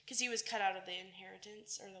angry because he was cut out of the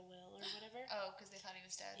inheritance or the will or whatever. Oh, because they thought he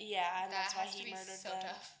was dead. Yeah, and that's why he murdered them.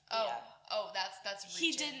 Tough. Oh, yeah. Oh, that's reaching.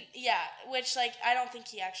 He didn't, yeah, which, like, I don't think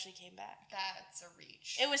he actually came back. That's a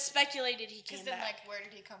reach. It was speculated he came back. Because then, like, where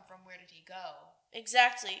did he come from? Where did he go?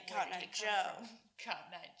 Exactly, Cotton Eye Joe.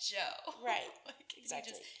 Cotton Eye Joe. Right, like,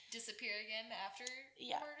 exactly. Did he just disappear again after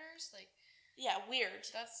murders? Like, yeah, weird.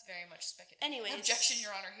 That's very much speculative. Anyways. Objection,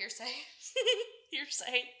 Your Honor, hearsay.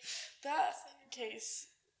 Hearsay. That case,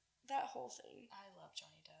 that whole thing. I love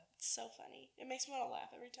Johnny Depp. It's so funny. It makes me want to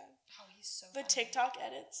laugh every time. Oh, he's so The funny. TikTok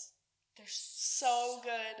edits. They're so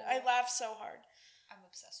good. I laugh so hard. I'm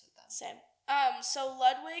obsessed with them. Same. So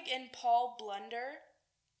Ludwig and Paul Blunder,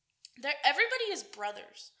 everybody is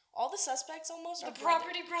brothers. All the suspects almost are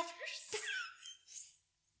Property Brothers.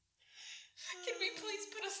 Can we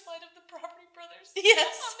please put a slide of the Property Brothers?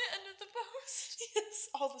 Yes. On the end of the post. Yes,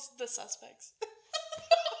 all the suspects.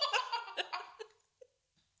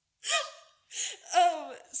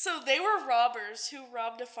 So they were robbers who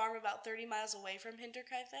robbed a farm about 30 miles away from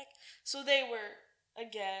Hinterkaifeck. So they were,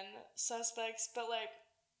 again, suspects, but, like,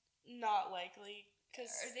 not likely. Cause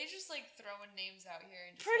are they just, like, throwing names out here?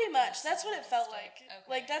 And just pretty much. That's what it felt like. Okay.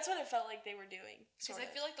 Like, that's what it felt like they were doing. Because I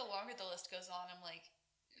feel like the longer the list goes on, I'm like...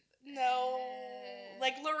 No.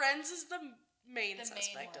 Like, Lorenz is the main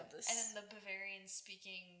suspect of this. And then the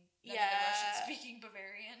Bavarian-speaking... Yeah. The Russian-speaking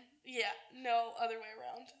Bavarian. Yeah. No, other way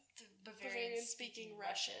around. The Bavarian-speaking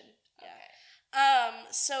Russian. Yeah. Okay.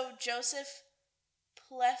 So Joseph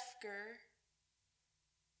Plefger.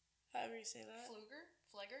 However you say that.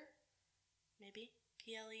 Flegger? Maybe.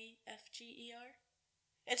 Plefger.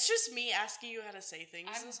 It's just me asking you how to say things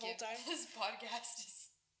this whole time. This podcast is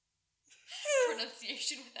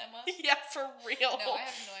pronunciation with Emma. Yeah, for real. No, I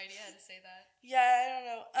have no idea how to say that. Yeah, I don't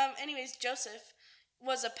know. Anyways, Joseph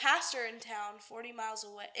was a pastor in town, 40 miles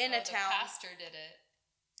away. The pastor did it.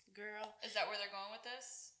 Girl. Is that where they're going with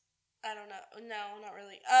this? I don't know. No, not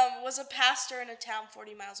really. Was a pastor in a town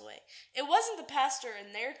 40 miles away. It wasn't the pastor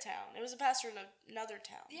in their town. It was a pastor in another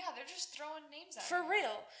town. Yeah, they're just throwing names out. For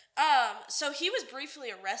real. So he was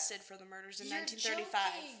briefly arrested for the murders in 1935.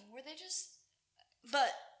 Joking. Were they just...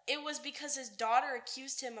 But it was because his daughter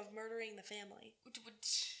accused him of murdering the family.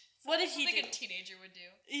 What did he do? Like a teenager would do.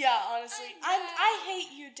 Yeah, honestly. I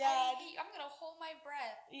hate you, Dad. I'm gonna hold my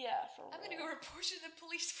breath. Yeah, for real. I'm gonna go report to the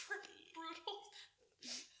police for brutal...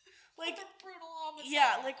 Like, a brutal homicide.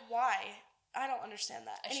 Yeah, like, why? I don't understand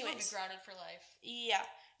that. She Anyways. would be grounded for life. Yeah.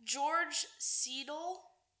 George Seidel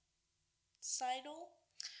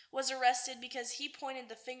was arrested because he pointed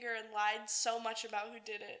the finger and lied so much about who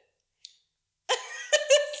did it.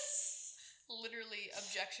 Literally,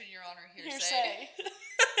 objection, Your Honor, hearsay.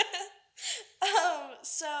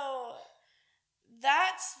 So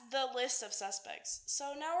that's the list of suspects.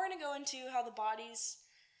 So now we're going to go into how the bodies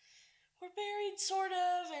were buried, sort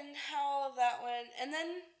of, and how all of that went. And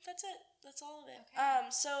then that's it. That's all of it. Okay.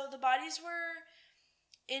 So the bodies were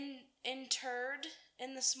interred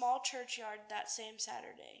in the small churchyard that same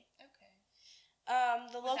Saturday. Okay.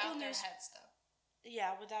 The local without their news. heads, though.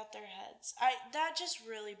 Yeah, without their heads. That just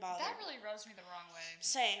really bothered me. That really rubs me the wrong way.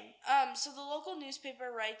 Same. So the local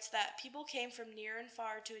newspaper writes that people came from near and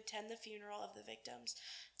far to attend the funeral of the victims.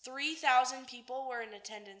 3,000 people were in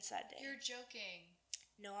attendance that day. You're joking.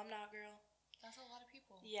 No, I'm not, girl. That's a lot of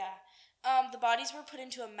people. Yeah. The bodies were put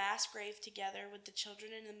into a mass grave together with the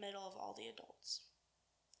children in the middle of all the adults.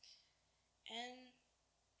 And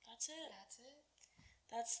that's it. That's it?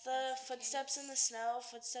 That's the footsteps in the snow,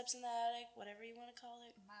 footsteps in the attic, whatever you want to call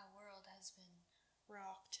it. My world has been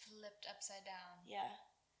rocked. Flipped upside down. Yeah.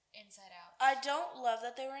 Inside out. I don't love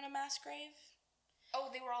that they were in a mass grave.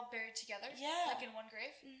 Oh, they were all buried together? Yeah. Like in one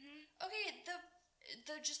grave? Mm-hmm. Okay, the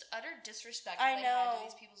just utter disrespect I that they know. had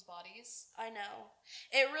to these people's bodies. I know.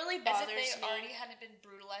 It really bothers me. As if they already hadn't been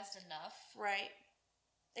brutalized enough. Right.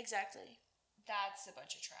 Exactly. That's a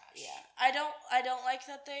bunch of trash. Yeah. I don't like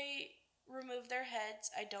that they removed their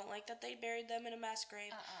heads. I don't like that they buried them in a mass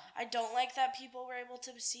grave. I don't like that people were able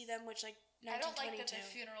to see them, which, like, 1922. I don't like that the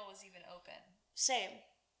funeral was even open. Same.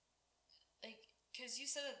 Like, because you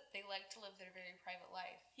said that they like to live their very private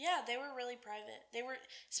life. Yeah, they were really private. They were,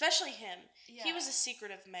 especially him. Yeah. He was a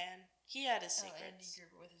secretive man. He had his secrets. Andy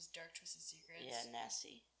Gruber with his dark, twisted secrets. Yeah,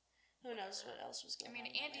 nasty. Who knows what else was going on? I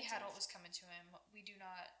mean, Andy had what was coming to him. We do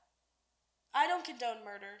not... I don't condone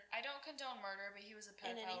murder. I don't condone murder, but he was a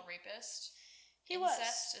pedophile rapist. He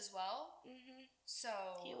Incest as well. Mm-hmm. So...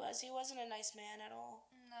 He was. He wasn't a nice man at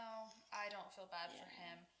all. No, I don't feel bad for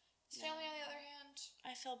him. His family, on the other hand...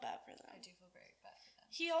 I feel bad for them. I do feel very bad for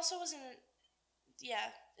them. He also wasn't...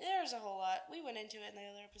 Yeah, there's a whole lot. We went into it in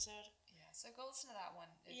the other episode. Yeah, so go listen to that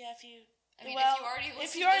one. If you already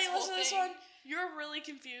listened to this one, you're really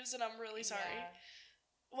confused, and I'm really sorry. Yeah.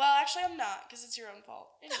 Well, actually, I'm not, because it's your own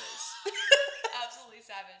fault. Anyways. Absolutely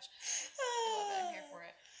savage. I love it. I'm here for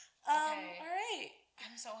it. Okay. All right.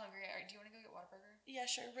 I'm so hungry. Do you want to go get Whataburger? Yeah,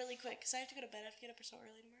 sure. Really quick, because I have to go to bed. I have to get up so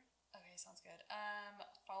early tomorrow. Okay, sounds good.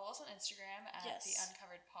 Follow us on Instagram at The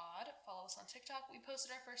Uncovered Pod. Follow us on TikTok. We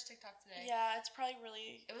posted our first TikTok today. Yeah, it's probably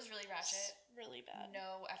really... It was really ratchet. Really bad.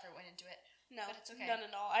 No effort went into it. No, but it's okay. None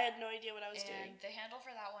at all. I had no idea what I was doing. And the handle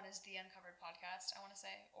for that one is The Uncovered Podcast, I want to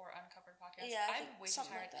say. Or Uncovered Podcast. Yeah, I'm way too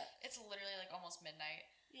tired. Like that. It's literally like almost midnight.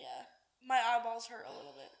 Yeah. My eyeballs hurt a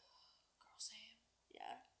little bit. Girl, same.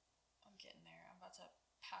 Yeah. I'm getting there. I'm about to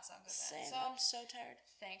pass out and go to bed. Same. So, I'm so tired.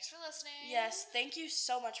 Thanks for listening. Yes, thank you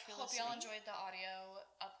so much for listening. Hope y'all enjoyed the audio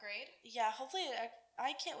upgrade. Yeah, hopefully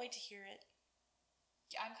I can't wait to hear it.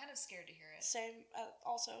 Yeah, I'm kind of scared to hear it. Same.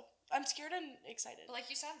 Also, I'm scared and excited. But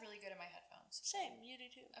like, you sound really good in my headphones. Same. You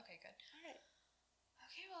do too. Okay, good. All right.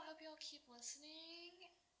 Okay, well, I hope y'all keep listening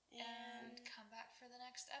and come back for the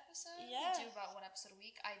next episode. Yeah. We do about one episode a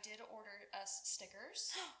week. I did order us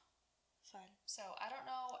stickers. Fun. So I don't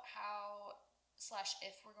know how /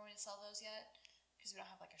 if we're going to sell those yet, because we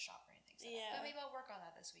don't have like a shop or anything set up. But maybe I'll work on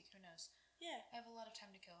that this week. Who knows? Yeah. I have a lot of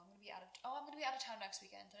time to kill. I'm gonna be out of town next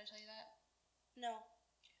weekend. Did I tell you that? No.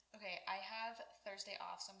 Okay, I have Thursday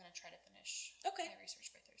off, so I'm gonna try to finish my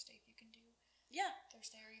research by Thursday. If you can do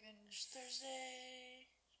Thursday or even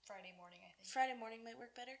Thursday, Friday morning, I think. Friday morning might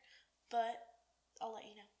work better, but I'll let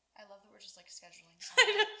you know. I love that we're just like scheduling.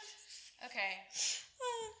 Okay.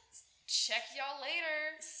 Check y'all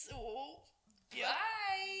later. So,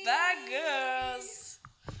 bye. Bye, girls.